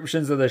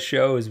descriptions of the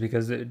shows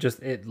because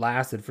it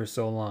lasted for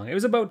so long. It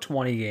was about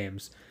 20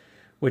 games.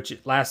 Which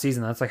last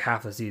season, that's like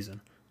half a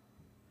season.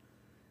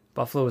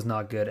 Buffalo is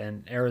not good,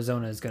 and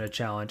Arizona is going to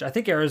challenge. I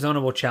think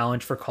Arizona will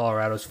challenge for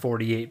Colorado's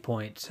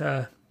 48-point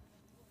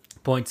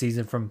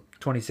season from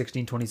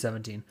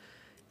 2016-2017.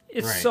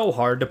 It's Right. so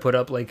hard to put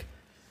up like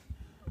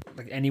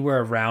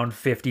anywhere around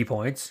 50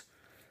 points.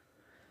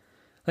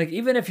 Like,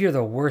 even if you're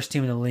the worst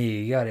team in the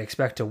league, you got to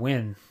expect to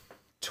win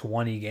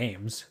 20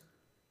 games.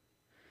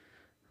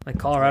 Like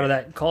Colorado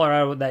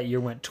that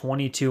year went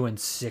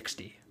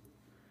 22-60.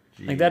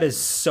 Like, that is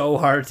so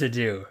hard to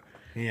do.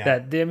 Yeah.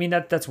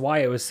 That's why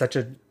it was such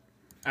a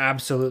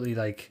absolutely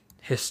like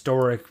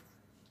historic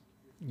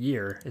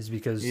year, is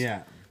because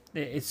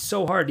it's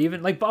so hard.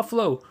 Even like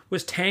Buffalo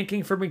was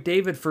tanking for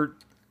McDavid for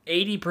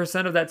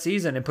 80% of that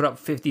season and put up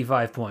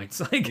 55 points.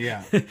 Like,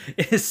 it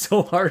is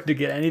so hard to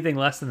get anything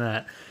less than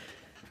that.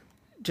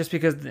 Just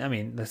because,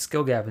 the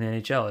skill gap in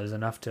the NHL is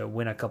enough to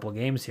win a couple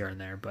games here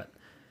and there. But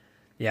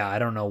yeah, I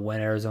don't know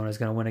when Arizona's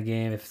going to win a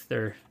game. If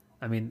they're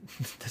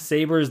the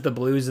Sabres, the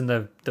Blues, and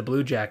the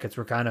Blue Jackets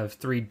were kind of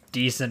 3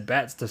 decent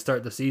bets to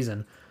start the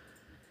season.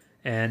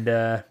 And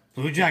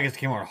Blue Jackets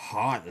came out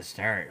hot at the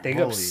start. They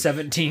got up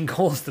 17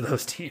 goals to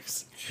those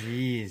teams.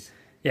 Jeez.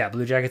 Yeah,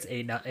 Blue Jackets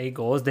 8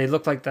 goals. They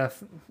looked like the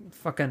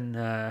fucking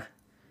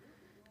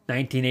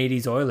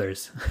 1980s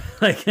Oilers.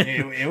 Like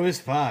it was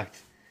fucked.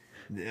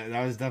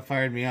 That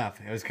fired me up.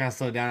 It was kind of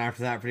slowed down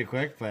after that pretty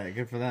quick, but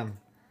good for them.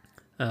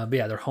 But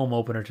yeah, their home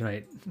opener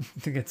tonight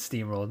to get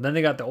steamrolled. Then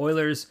they got the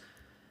Oilers.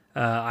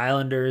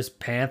 Islanders,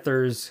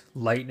 Panthers,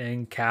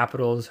 Lightning,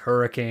 Capitals,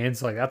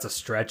 Hurricanes. Like, that's a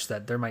stretch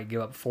that they might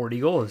give up 40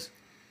 goals.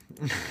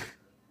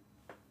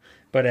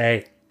 But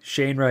hey,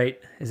 Shane Wright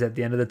is at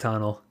the end of the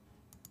tunnel.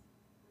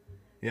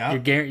 Yeah.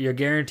 You're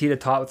guaranteed a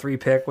top 3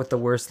 pick with the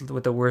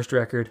worst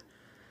record.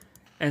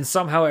 And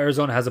somehow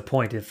Arizona has a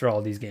point for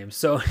all these games.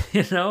 So,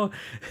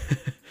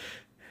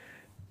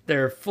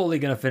 they're fully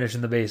going to finish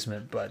in the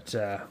basement. But,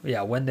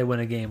 when they win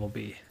a game will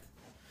be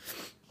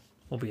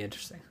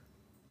interesting.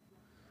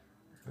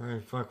 All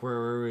right, fuck, where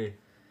were we?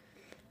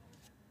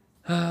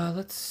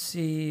 Let's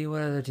see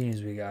what other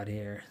teams we got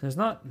here. There's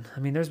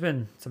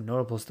been some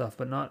notable stuff,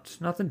 but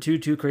nothing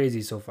too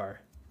crazy so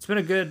far. It's been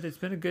a good.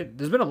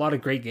 There's been a lot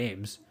of great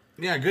games.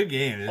 Yeah, good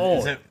game.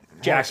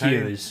 Jack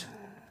Hughes.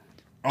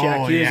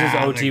 Jack Hughes is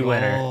OT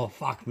winner. Oh,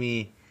 fuck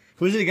me.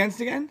 Who's it against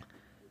again?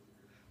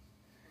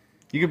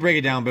 You can break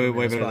it down, but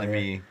way better than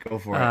me. Go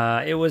for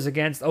it. It was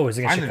against. Oh, it was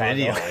against I'm Chicago. the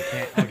video. I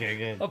can't. Okay,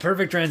 good. Oh,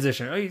 perfect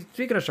transition. Oh,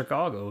 speaking of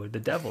Chicago, the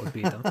Devils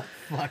beat them.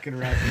 Fucking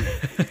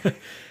right.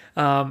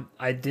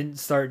 I didn't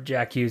start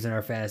Jack Hughes in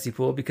our fantasy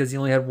pool because he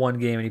only had one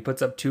game and he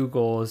puts up 2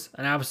 goals.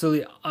 An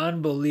absolutely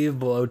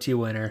unbelievable OT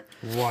winner.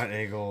 What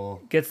a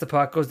goal. Gets the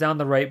puck, goes down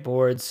the right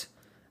boards.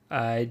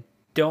 I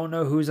don't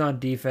know who's on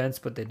defense,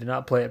 but they did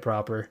not play it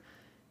proper.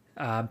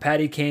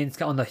 Patty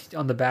Kane's on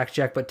the back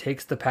check, but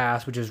takes the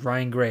pass, which is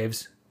Ryan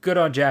Graves. Good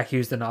on Jack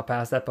Hughes to not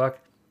pass that puck.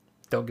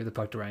 Don't give the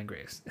puck to Ryan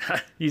Graves.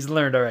 He's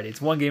learned already.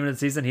 It's one game in the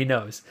season. He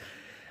knows.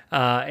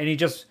 And he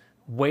just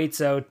waits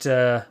out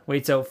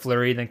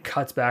Fleury, then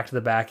cuts back to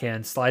the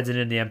backhand, slides it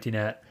into the empty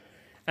net.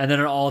 And then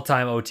an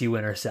all-time OT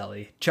winner,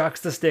 Selly.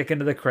 Chucks the stick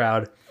into the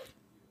crowd.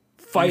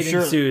 Fight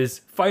ensues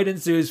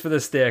for the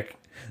stick.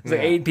 It's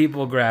like 8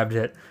 people grabbed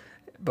it.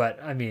 But,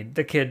 I mean,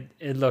 the kid,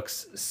 it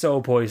looks so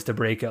poised to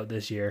break out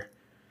this year.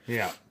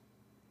 Yeah.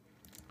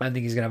 I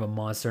think he's going to have a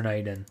monster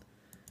night. And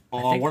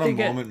oh, what a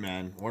moment,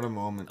 man. What a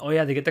moment. Oh,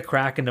 yeah, they get the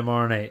Kraken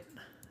tomorrow night.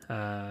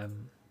 Or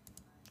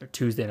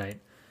Tuesday night.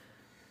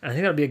 And I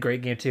think that'll be a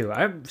great game, too.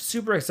 I'm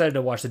super excited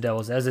to watch the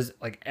Devils, as is,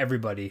 like,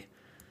 everybody.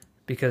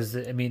 Because,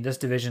 I mean, this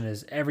division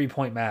is every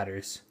point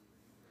matters.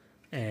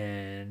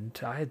 And,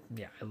 I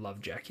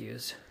love Jack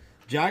Hughes.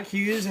 Jack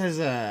Hughes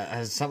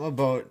has something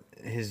about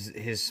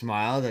his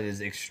smile that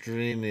is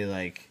extremely,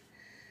 like,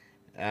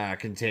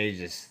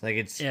 contagious. Like,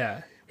 it's...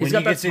 Yeah. He's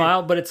got that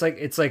smile, but it's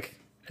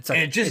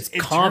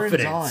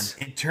confidence.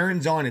 It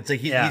turns on. It's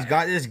like he's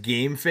got this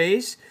game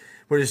face,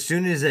 but as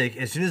soon as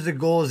the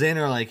goal is in,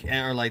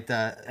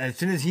 as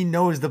soon as he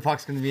knows the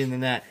puck's gonna be in the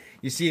net,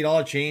 you see it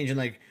all change and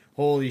like,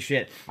 holy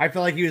shit! I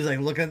felt like he was like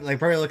looking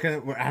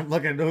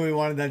at who he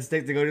wanted that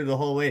stick to go to the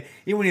whole way.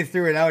 Even when he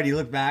threw it out, he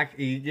looked back.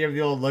 He gave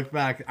the old look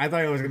back. I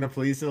thought he was gonna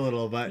police it a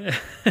little, but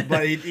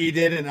he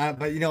didn't.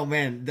 But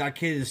man, that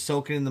kid is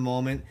soaking in the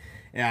moment.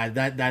 Yeah,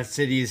 that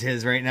city is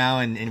his right now,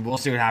 and we'll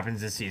see what happens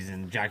this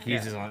season. Jack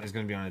Hughes is going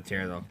to be on a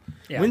tear, though.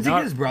 Yeah, when's he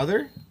get his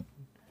brother?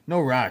 No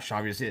rush,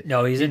 obviously.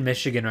 No, he's in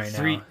Michigan right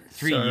now.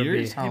 Three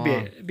years?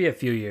 It'd be a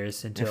few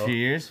years until... A few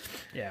years?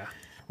 Yeah.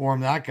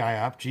 Warm that guy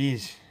up,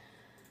 jeez.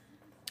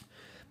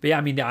 But yeah,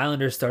 I mean, the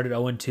Islanders started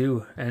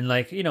 0-2, and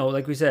like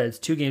we said, it's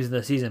 2 games in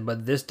the season,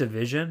 but this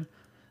division,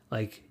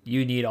 like,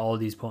 you need all of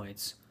these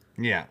points.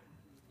 Yeah.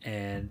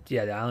 And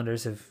yeah, the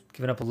Islanders have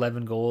given up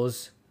 11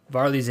 goals.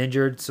 Varley's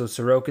injured, so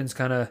Sorokin's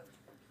kind of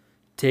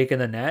taken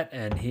the net,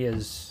 and he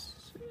is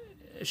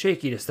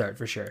shaky to start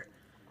for sure.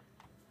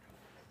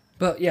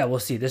 But yeah, we'll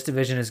see. This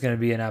division is going to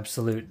be an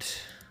absolute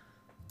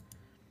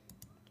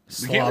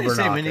slobber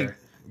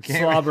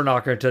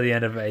knocker to the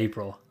end of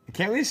April.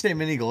 Can't really say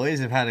many goalies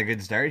have had a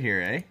good start here,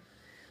 eh?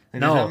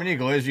 Like, no. There's not many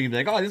goalies you can be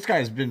like, oh, this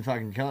guy's been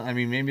fucking killing. I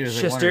mean, maybe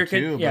there's like 1 or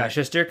 2. Yeah,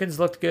 Shesterkin's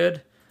looked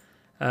good.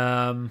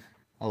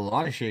 A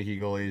lot of shaky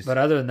goalies. But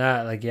other than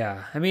that, like,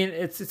 yeah, I mean,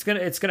 it's gonna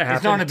happen.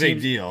 It's not a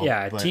big deal.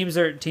 Yeah, but teams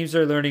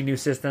are learning new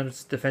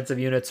systems. Defensive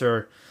units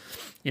are,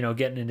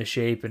 getting into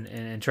shape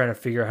and trying to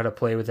figure out how to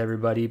play with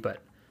everybody.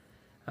 But,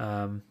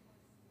 John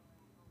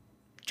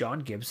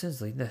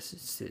Gibson's leading the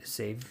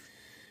save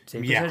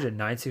percentage at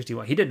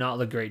 .961. He did not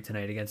look great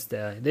tonight against.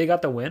 They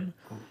got the win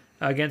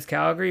against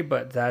Calgary,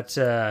 but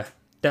that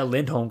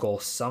Lindholm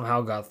goal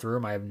somehow got through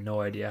him. I have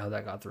no idea how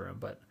that got through him,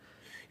 but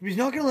he's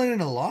not gonna let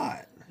in a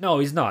lot. No,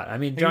 he's not. I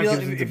mean, John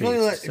Gibson's a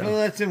beast. If he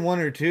lets in 1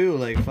 or 2,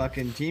 like,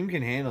 fucking team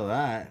can handle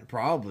that.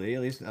 Probably.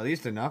 At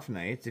least enough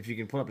nights if you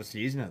can put up a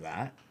season of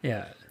that.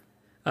 Yeah.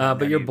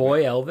 But your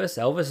boy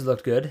Elvis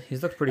looked good.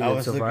 He's looked pretty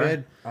good so far.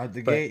 Good out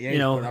the gate.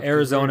 Yeah,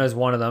 Arizona is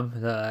one of them.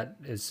 That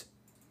is,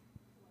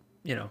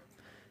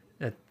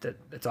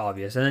 that's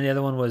obvious. And then the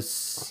other one was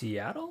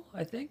Seattle,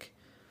 I think.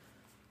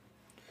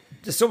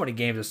 Just so many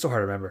games. It's so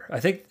hard to remember.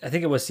 I think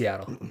it was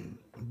Seattle.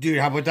 Dude,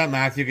 how about that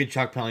Matthew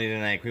Tkachuk penalty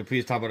tonight? Can we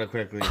please talk about it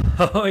quickly?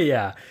 Oh,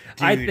 yeah.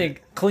 Dude. I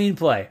think clean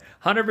play.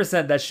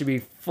 100% that should be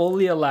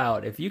fully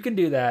allowed. If you can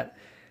do that,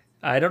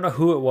 I don't know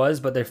who it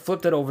was, but they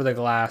flipped it over the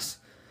glass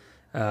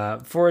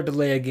for a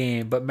delay of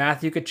game. But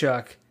Matthew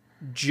Tkachuk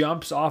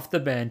jumps off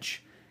the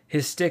bench.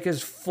 His stick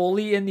is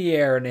fully in the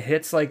air, and it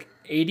hits like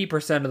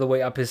 80% of the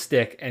way up his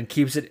stick and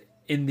keeps it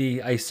in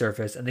the ice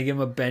surface. And they give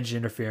him a bench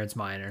interference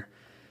minor.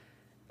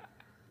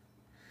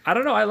 I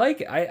don't know. I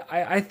like it.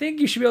 I think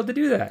you should be able to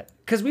do that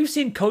because we've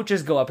seen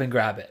coaches go up and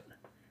grab it,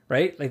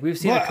 right? Like we've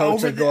seen a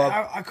coach like go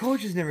up. Our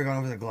coach has never gone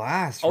over the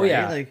glass. Oh right?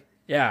 yeah, Like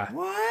yeah.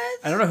 what?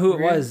 I don't know who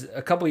it was.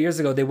 A couple years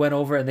ago, they went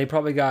over and they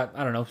probably got,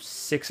 I don't know,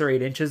 6 or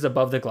 8 inches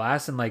above the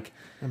glass and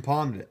And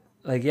palmed it.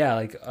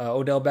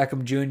 Odell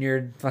Beckham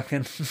Jr.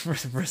 fucking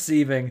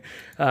receiving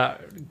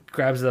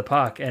grabs the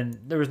puck and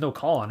there was no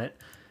call on it.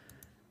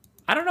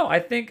 I don't know. I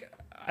think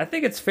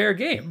it's fair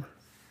game.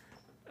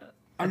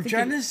 I'm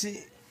trying to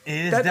see.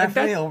 It is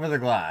definitely over the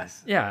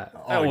glass. Yeah.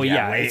 Oh,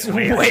 yeah. Way It's over.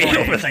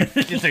 It's like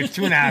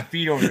 2.5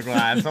 feet over the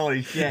glass.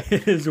 Holy shit!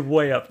 It is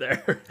way up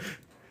there.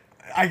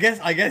 I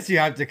guess you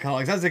have to call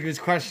it. It sounds like it was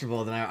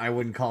questionable, then I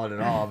wouldn't call it at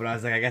all. But I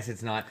was like, I guess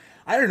it's not.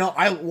 I don't know.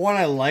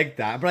 I like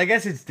that, but I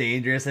guess it's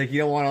dangerous. Like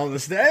you don't want all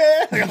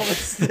the all the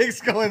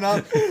sticks going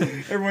up.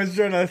 Everyone's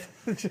trying to.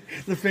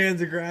 The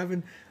fans are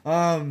grabbing.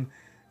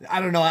 I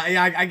don't know.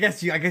 I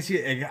guess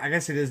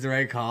it is the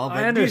right call. But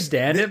I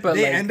understand it, but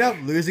they like, end up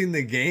losing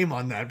the game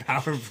on that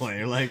power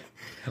play. Like,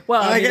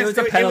 well, I mean, it was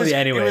a penalty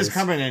anyway. It was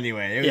coming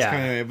anyway. It was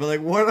coming anyway. But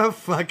like, what a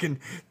fucking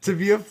to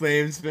be a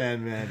Flames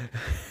fan, man.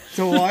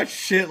 To watch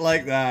shit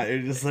like that, you're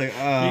just like,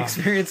 oh. You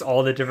experience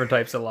all the different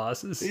types of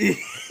losses.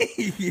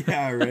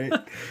 Yeah, right.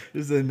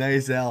 Just a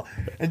nice L,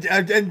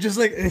 and just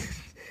like.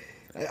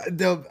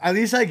 At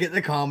least I get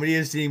the comedy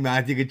of seeing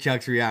Matthew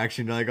Tkachuk's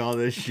reaction to like all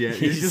this shit.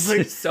 He's just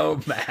like so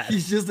mad.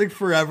 He's just like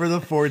forever the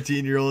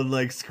 14-year-old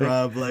like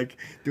scrub, like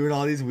doing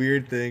all these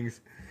weird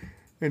things,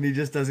 and he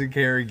just doesn't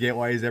care or get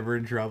why he's ever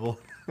in trouble.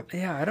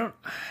 Yeah,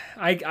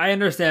 I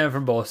understand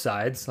from both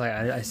sides. Like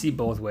I see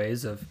both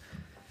ways of,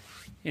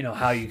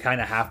 how you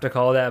kind of have to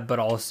call that, but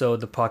also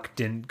the puck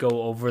didn't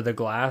go over the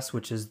glass,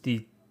 which is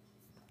the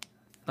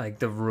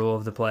rule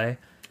of the play.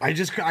 I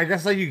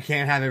guess like you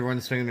can't have everyone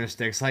swinging their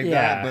sticks like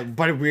that,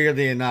 but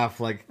weirdly enough,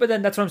 like. But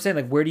then that's what I'm saying.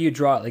 Like, where do you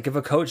draw it? Like, if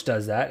a coach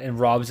does that and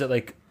robs it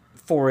like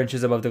 4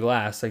 inches above the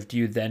glass, like, do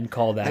you then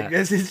call that? I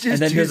guess it's just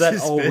and then too does that?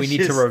 suspicious. Oh, we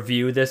need to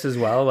review this as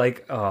well.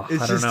 Like, oh,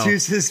 it's I don't know. It's just too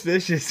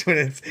suspicious when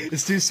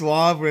it's too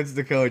suave when it's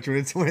the coach when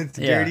it's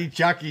dirty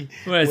Chucky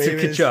when it's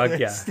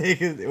Tkachuk,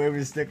 waving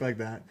his stick like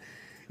that.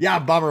 Yeah,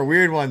 bummer.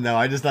 Weird one, though.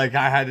 I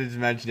had to just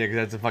mention it because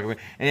that's a fucking... And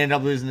they ended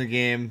up losing the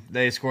game.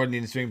 They scored in the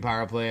ensuing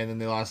power play, and then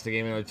they lost the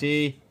game in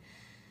OT.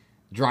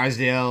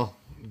 Drysdale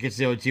gets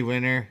the OT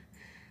winner.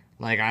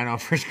 Like, I don't know,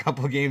 first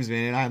couple of games,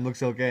 man, Anaheim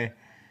looks okay.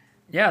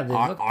 Yeah, they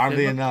look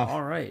enough.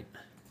 All right.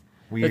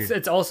 Weird.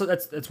 It's also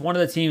that's one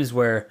of the teams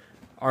where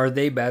are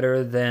they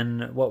better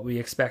than what we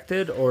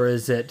expected, or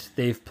is it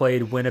they've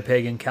played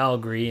Winnipeg and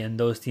Calgary and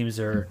those teams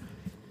are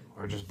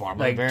or just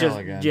bottom of the barrel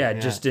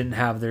again. Just didn't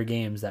have their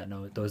games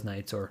those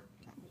nights, or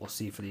we'll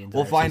see for the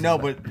entire We'll find season,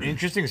 out, but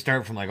interesting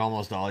start from like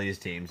almost all these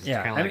teams. It's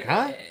yeah, kind of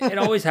huh? It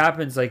always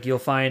happens. Like you'll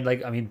find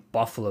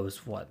Buffalo's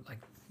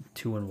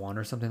 2-1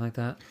 or something like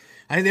that.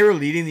 I think they were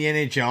leading the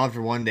NHL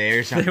for one day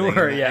or something. They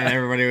were, yeah. And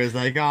everybody was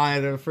like,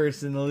 "Oh, they're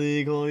first in the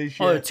league. Holy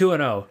shit!" Oh, they're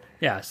 2-0.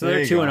 Yeah, so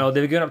they're 2-0.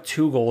 They've given up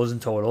 2 goals in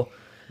total,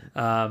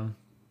 but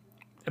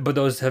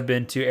those have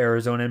been to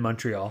Arizona and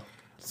Montreal.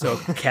 So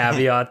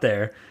caveat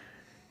there.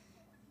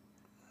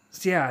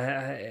 So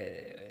yeah,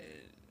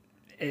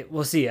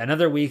 we'll see.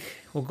 Another week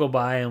will go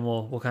by and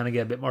we'll kind of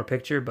get a bit more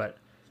picture. But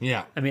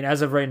yeah, I mean,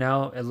 as of right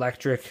now,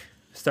 electric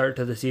start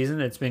to the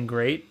season. It's been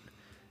great.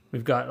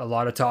 We've got a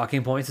lot of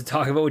talking points to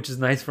talk about, which is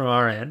nice from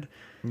our end.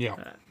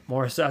 Yeah,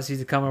 more sussies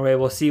to come our way.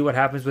 We'll see what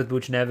happens with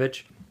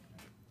Buchnevich.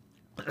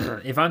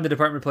 If I'm the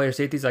Department of Player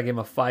Safeties, I give him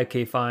a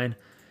 $5,000 fine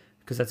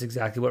because that's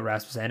exactly what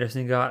Rasmus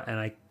Anderson got, and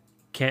I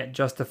can't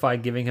justify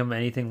giving him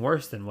anything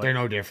worse than what they're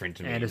no different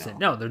to me. Anderson.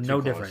 No, they're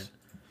no close. Different.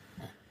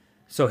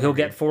 So he'll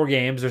get 4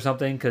 games or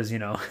something because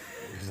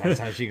that's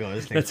how she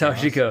goes. That's how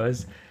she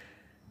goes.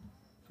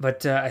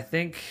 But I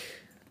think,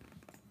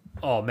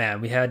 oh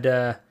man, we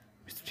had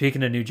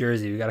speaking of New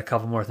Jersey, we got a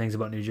couple more things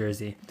about New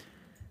Jersey.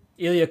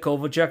 Ilya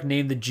Kovalchuk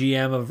named the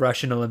GM of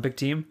Russian Olympic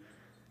team.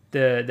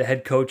 The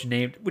head coach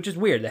named, which is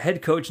weird. The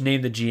head coach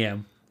named the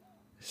GM.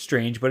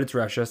 Strange, but it's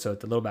Russia, so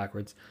it's a little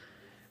backwards.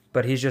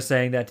 But he's just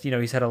saying that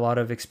he's had a lot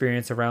of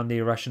experience around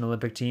the Russian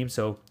Olympic team,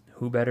 so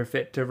who better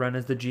fit to run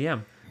as the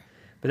GM?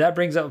 But that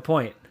brings up a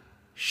point.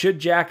 Should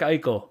Jack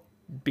Eichel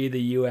be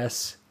the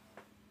U.S.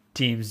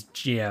 team's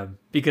GM?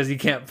 Because he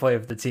can't play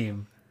with the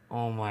team.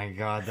 Oh my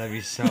god, that'd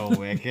be so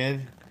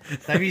wicked.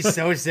 That'd be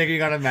so sick. You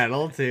got a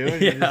medal too.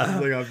 And Yeah. you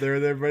just look up there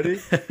with everybody.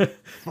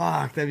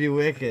 Fuck, that'd be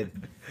wicked.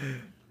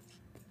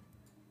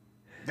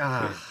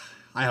 I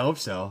hope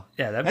so.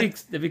 Yeah,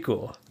 that'd be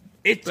cool.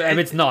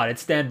 It's not.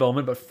 It's Stan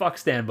Bowman, but fuck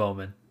Stan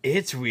Bowman.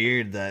 It's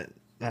weird that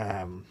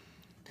are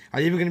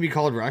they even going to be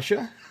called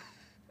Russia?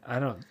 I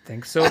don't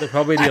think so. They're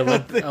probably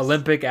the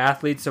Olympic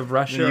athletes of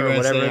Russia The or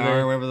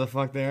USAR, whatever the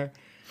fuck they are.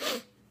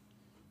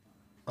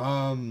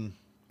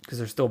 Because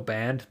they're still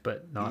banned,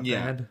 but not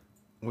banned.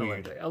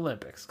 Weird.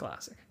 Olympics,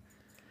 classic.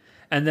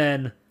 And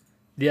then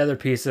the other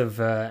piece of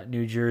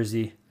New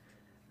Jersey,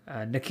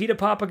 Nikita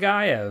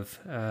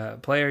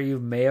Papagayev, player you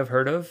may have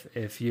heard of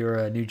if you're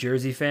a New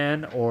Jersey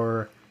fan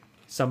or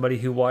somebody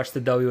who watched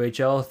the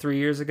WHL 3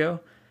 years ago.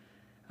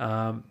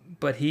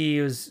 But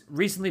he was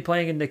recently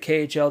playing in the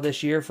KHL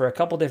this year for a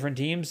couple different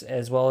teams,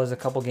 as well as a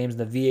couple games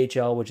in the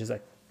VHL, which is, I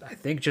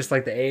think, just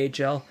like the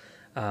AHL,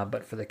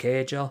 but for the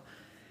KHL.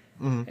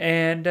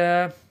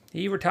 And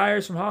he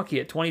retires from hockey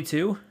at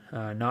 22,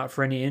 not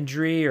for any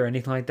injury or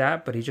anything like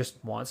that, but he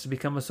just wants to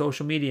become a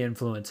social media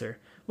influencer,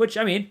 which,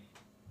 I mean,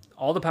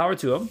 all the power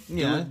to him.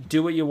 Yeah.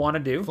 Do what you want to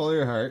do. Follow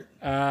your heart.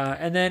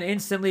 And then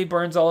instantly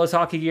burns all his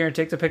hockey gear and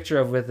takes a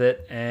picture with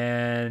it,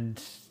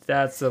 and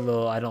that's a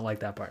little, I don't like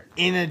that part.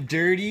 In a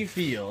dirty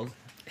field.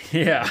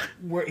 Yeah.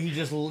 Where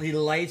he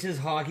lights his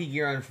hockey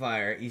gear on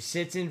fire. He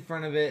sits in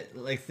front of it,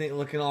 like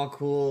looking all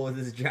cool with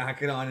his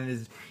jacket on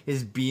and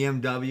his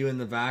BMW in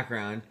the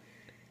background.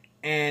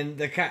 And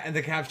the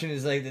caption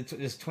is like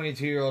this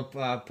 22-year-old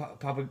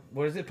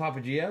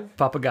Papagayev?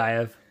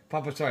 Papagayev,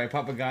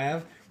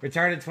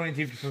 retired at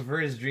 22 to fulfill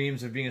his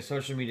dreams of being a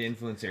social media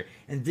influencer.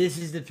 And this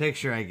is the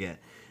picture I get,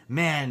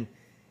 man.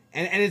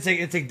 And it's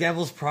like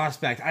Devil's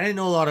Prospect. I didn't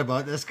know a lot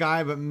about this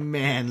guy, but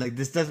man, like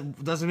this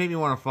doesn't make me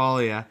want to follow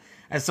you.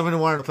 As someone who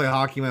wanted to play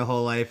hockey my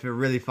whole life, it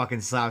really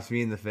fucking slaps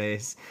me in the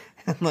face.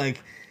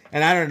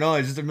 And I don't know,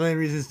 it's just a million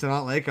reasons to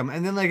not like him.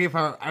 And then, like, if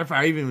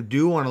I even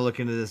do want to look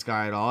into this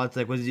guy at all, it's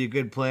like, was he a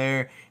good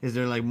player? Is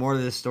there, like, more to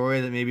this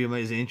story that maybe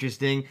is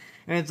interesting?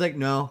 And it's like,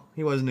 no,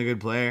 he wasn't a good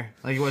player.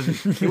 Like, he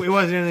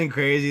wasn't anything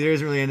crazy. There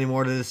isn't really any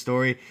more to this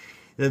story.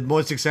 The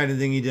most exciting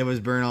thing he did was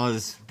burn all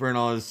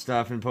his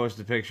stuff and post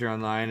a picture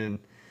online. And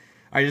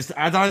I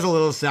thought it was a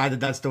little sad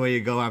that that's the way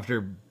you go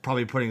after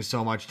probably putting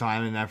so much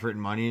time and effort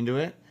and money into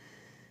it.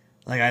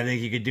 Like, I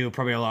think you could do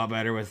probably a lot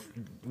better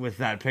with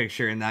that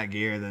picture and that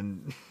gear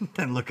than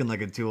looking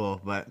like a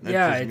tool. But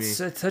that's just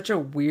me. It's such a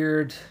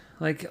weird,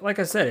 like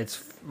I said,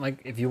 it's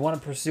like if you want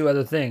to pursue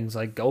other things,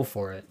 like go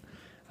for it.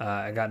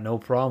 I got no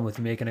problem with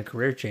making a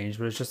career change,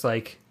 but it's just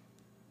like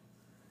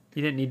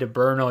you didn't need to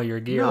burn all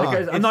your gear. No,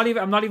 like I'm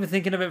not even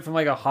thinking of it from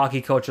like a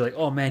hockey culture. Like,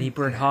 oh man, he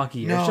burned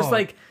hockey. No. It's just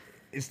like.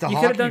 It's the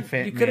hockey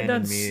fan. You could have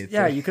done, you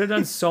could have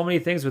done so many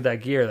things with that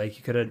gear. Like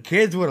you could have.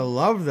 Kids would have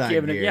loved that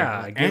gear. Given it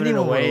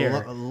away. Anyone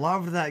would have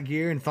loved that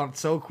gear and thought it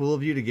so cool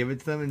of you to give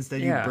it to them.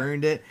 Instead, you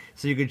burned it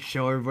so you could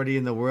show everybody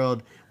in the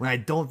world. When I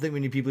don't think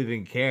many people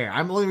even care. The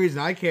only reason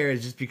I care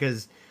is just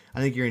because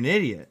I think you're an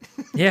idiot.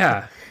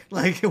 Yeah.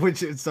 That's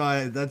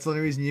the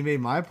only reason you made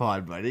my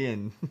pod, buddy.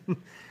 And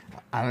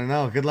I don't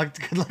know. Good luck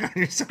on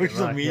your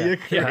social media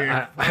career.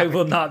 Yeah, I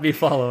will not be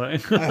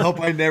following. I hope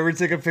I never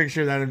take a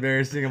picture that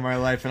embarrassing in my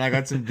life, and I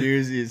got some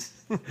doozies.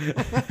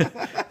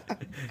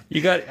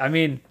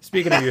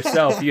 Speaking of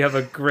yourself, you have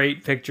a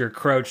great picture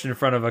crouched in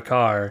front of a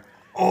car.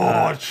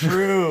 Oh,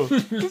 true.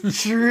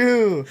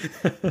 True.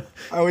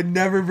 I would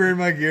never burn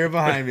my gear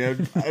behind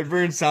me. I'd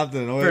burn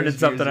something. Burning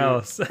something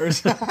else.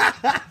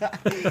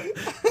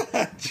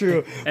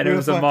 True. And it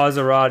was a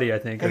Maserati, I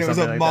think. And it was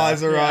a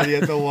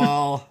Maserati at the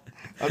wall.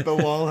 At the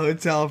Wall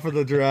Hotel for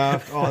the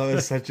draft. Oh, that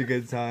was such a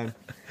good time.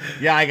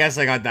 Yeah, I guess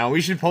I got that.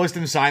 We should post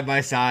them side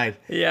by side.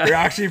 Yeah, they're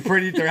actually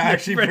pretty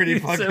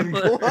fucking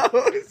similar.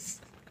 Close.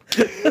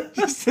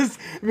 Just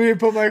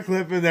put my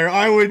clip in there.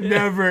 I would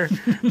never.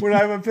 When I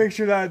have a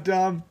picture that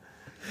dumb.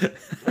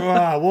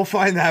 We'll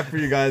find that for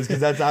you guys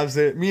because that's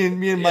absolutely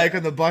me and Mike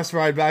on the bus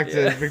ride back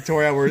to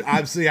Victoria were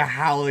absolutely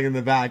howling in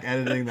the back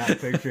editing that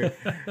picture.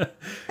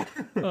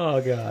 Oh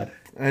God.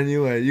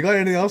 Anyway, you got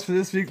anything else for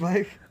this week,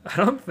 Mike? I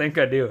don't think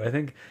I do. I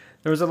think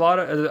there was a lot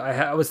of.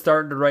 I was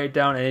starting to write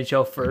down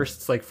NHL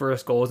firsts, like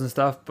first goals and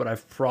stuff, but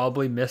I've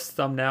probably missed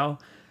some now.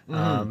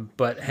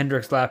 But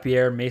Hendrix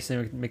Lapierre,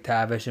 Mason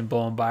McTavish, and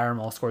Bowen Byram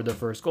all scored their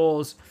first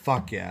goals.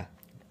 Fuck yeah.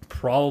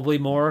 Probably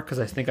more because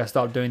I think I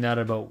stopped doing that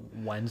about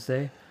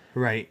Wednesday.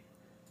 Right.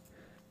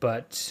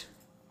 But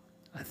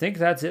I think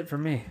that's it for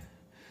me.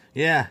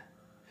 Yeah.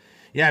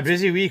 Yeah,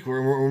 busy week.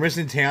 We're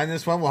missing Tay on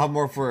this one. We'll have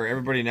more for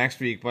everybody next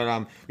week.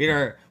 But we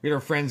had our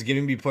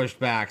Friendsgiving be pushed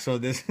back. So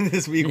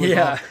this week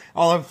was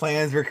all our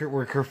plans were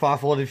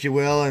kerfuffled, if you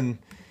will, and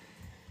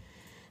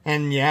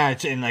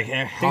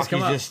hockey's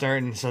just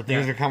starting, so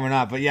things are coming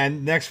up. But yeah,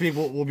 next week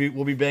we'll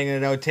be banging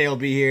it out. Tay will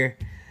be here,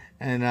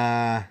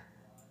 and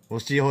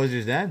we'll see you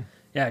hosers then.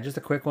 Yeah, just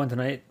a quick one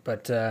tonight,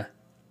 but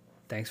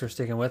thanks for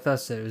sticking with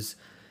us. It was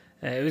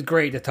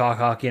great to talk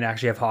hockey and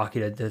actually have hockey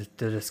to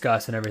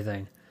discuss and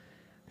everything.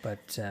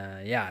 But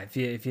if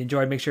you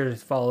enjoyed, make sure to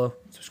follow,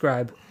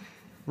 subscribe,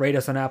 rate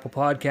us on Apple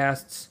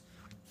Podcasts,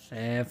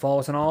 and follow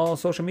us on all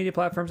social media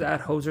platforms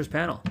at Hosers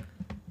Panel.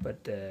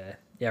 But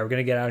we're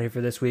gonna get out of here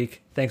for this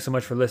week. Thanks so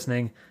much for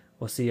listening.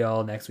 We'll see you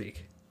all next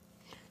week.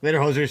 Later,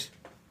 Hosers.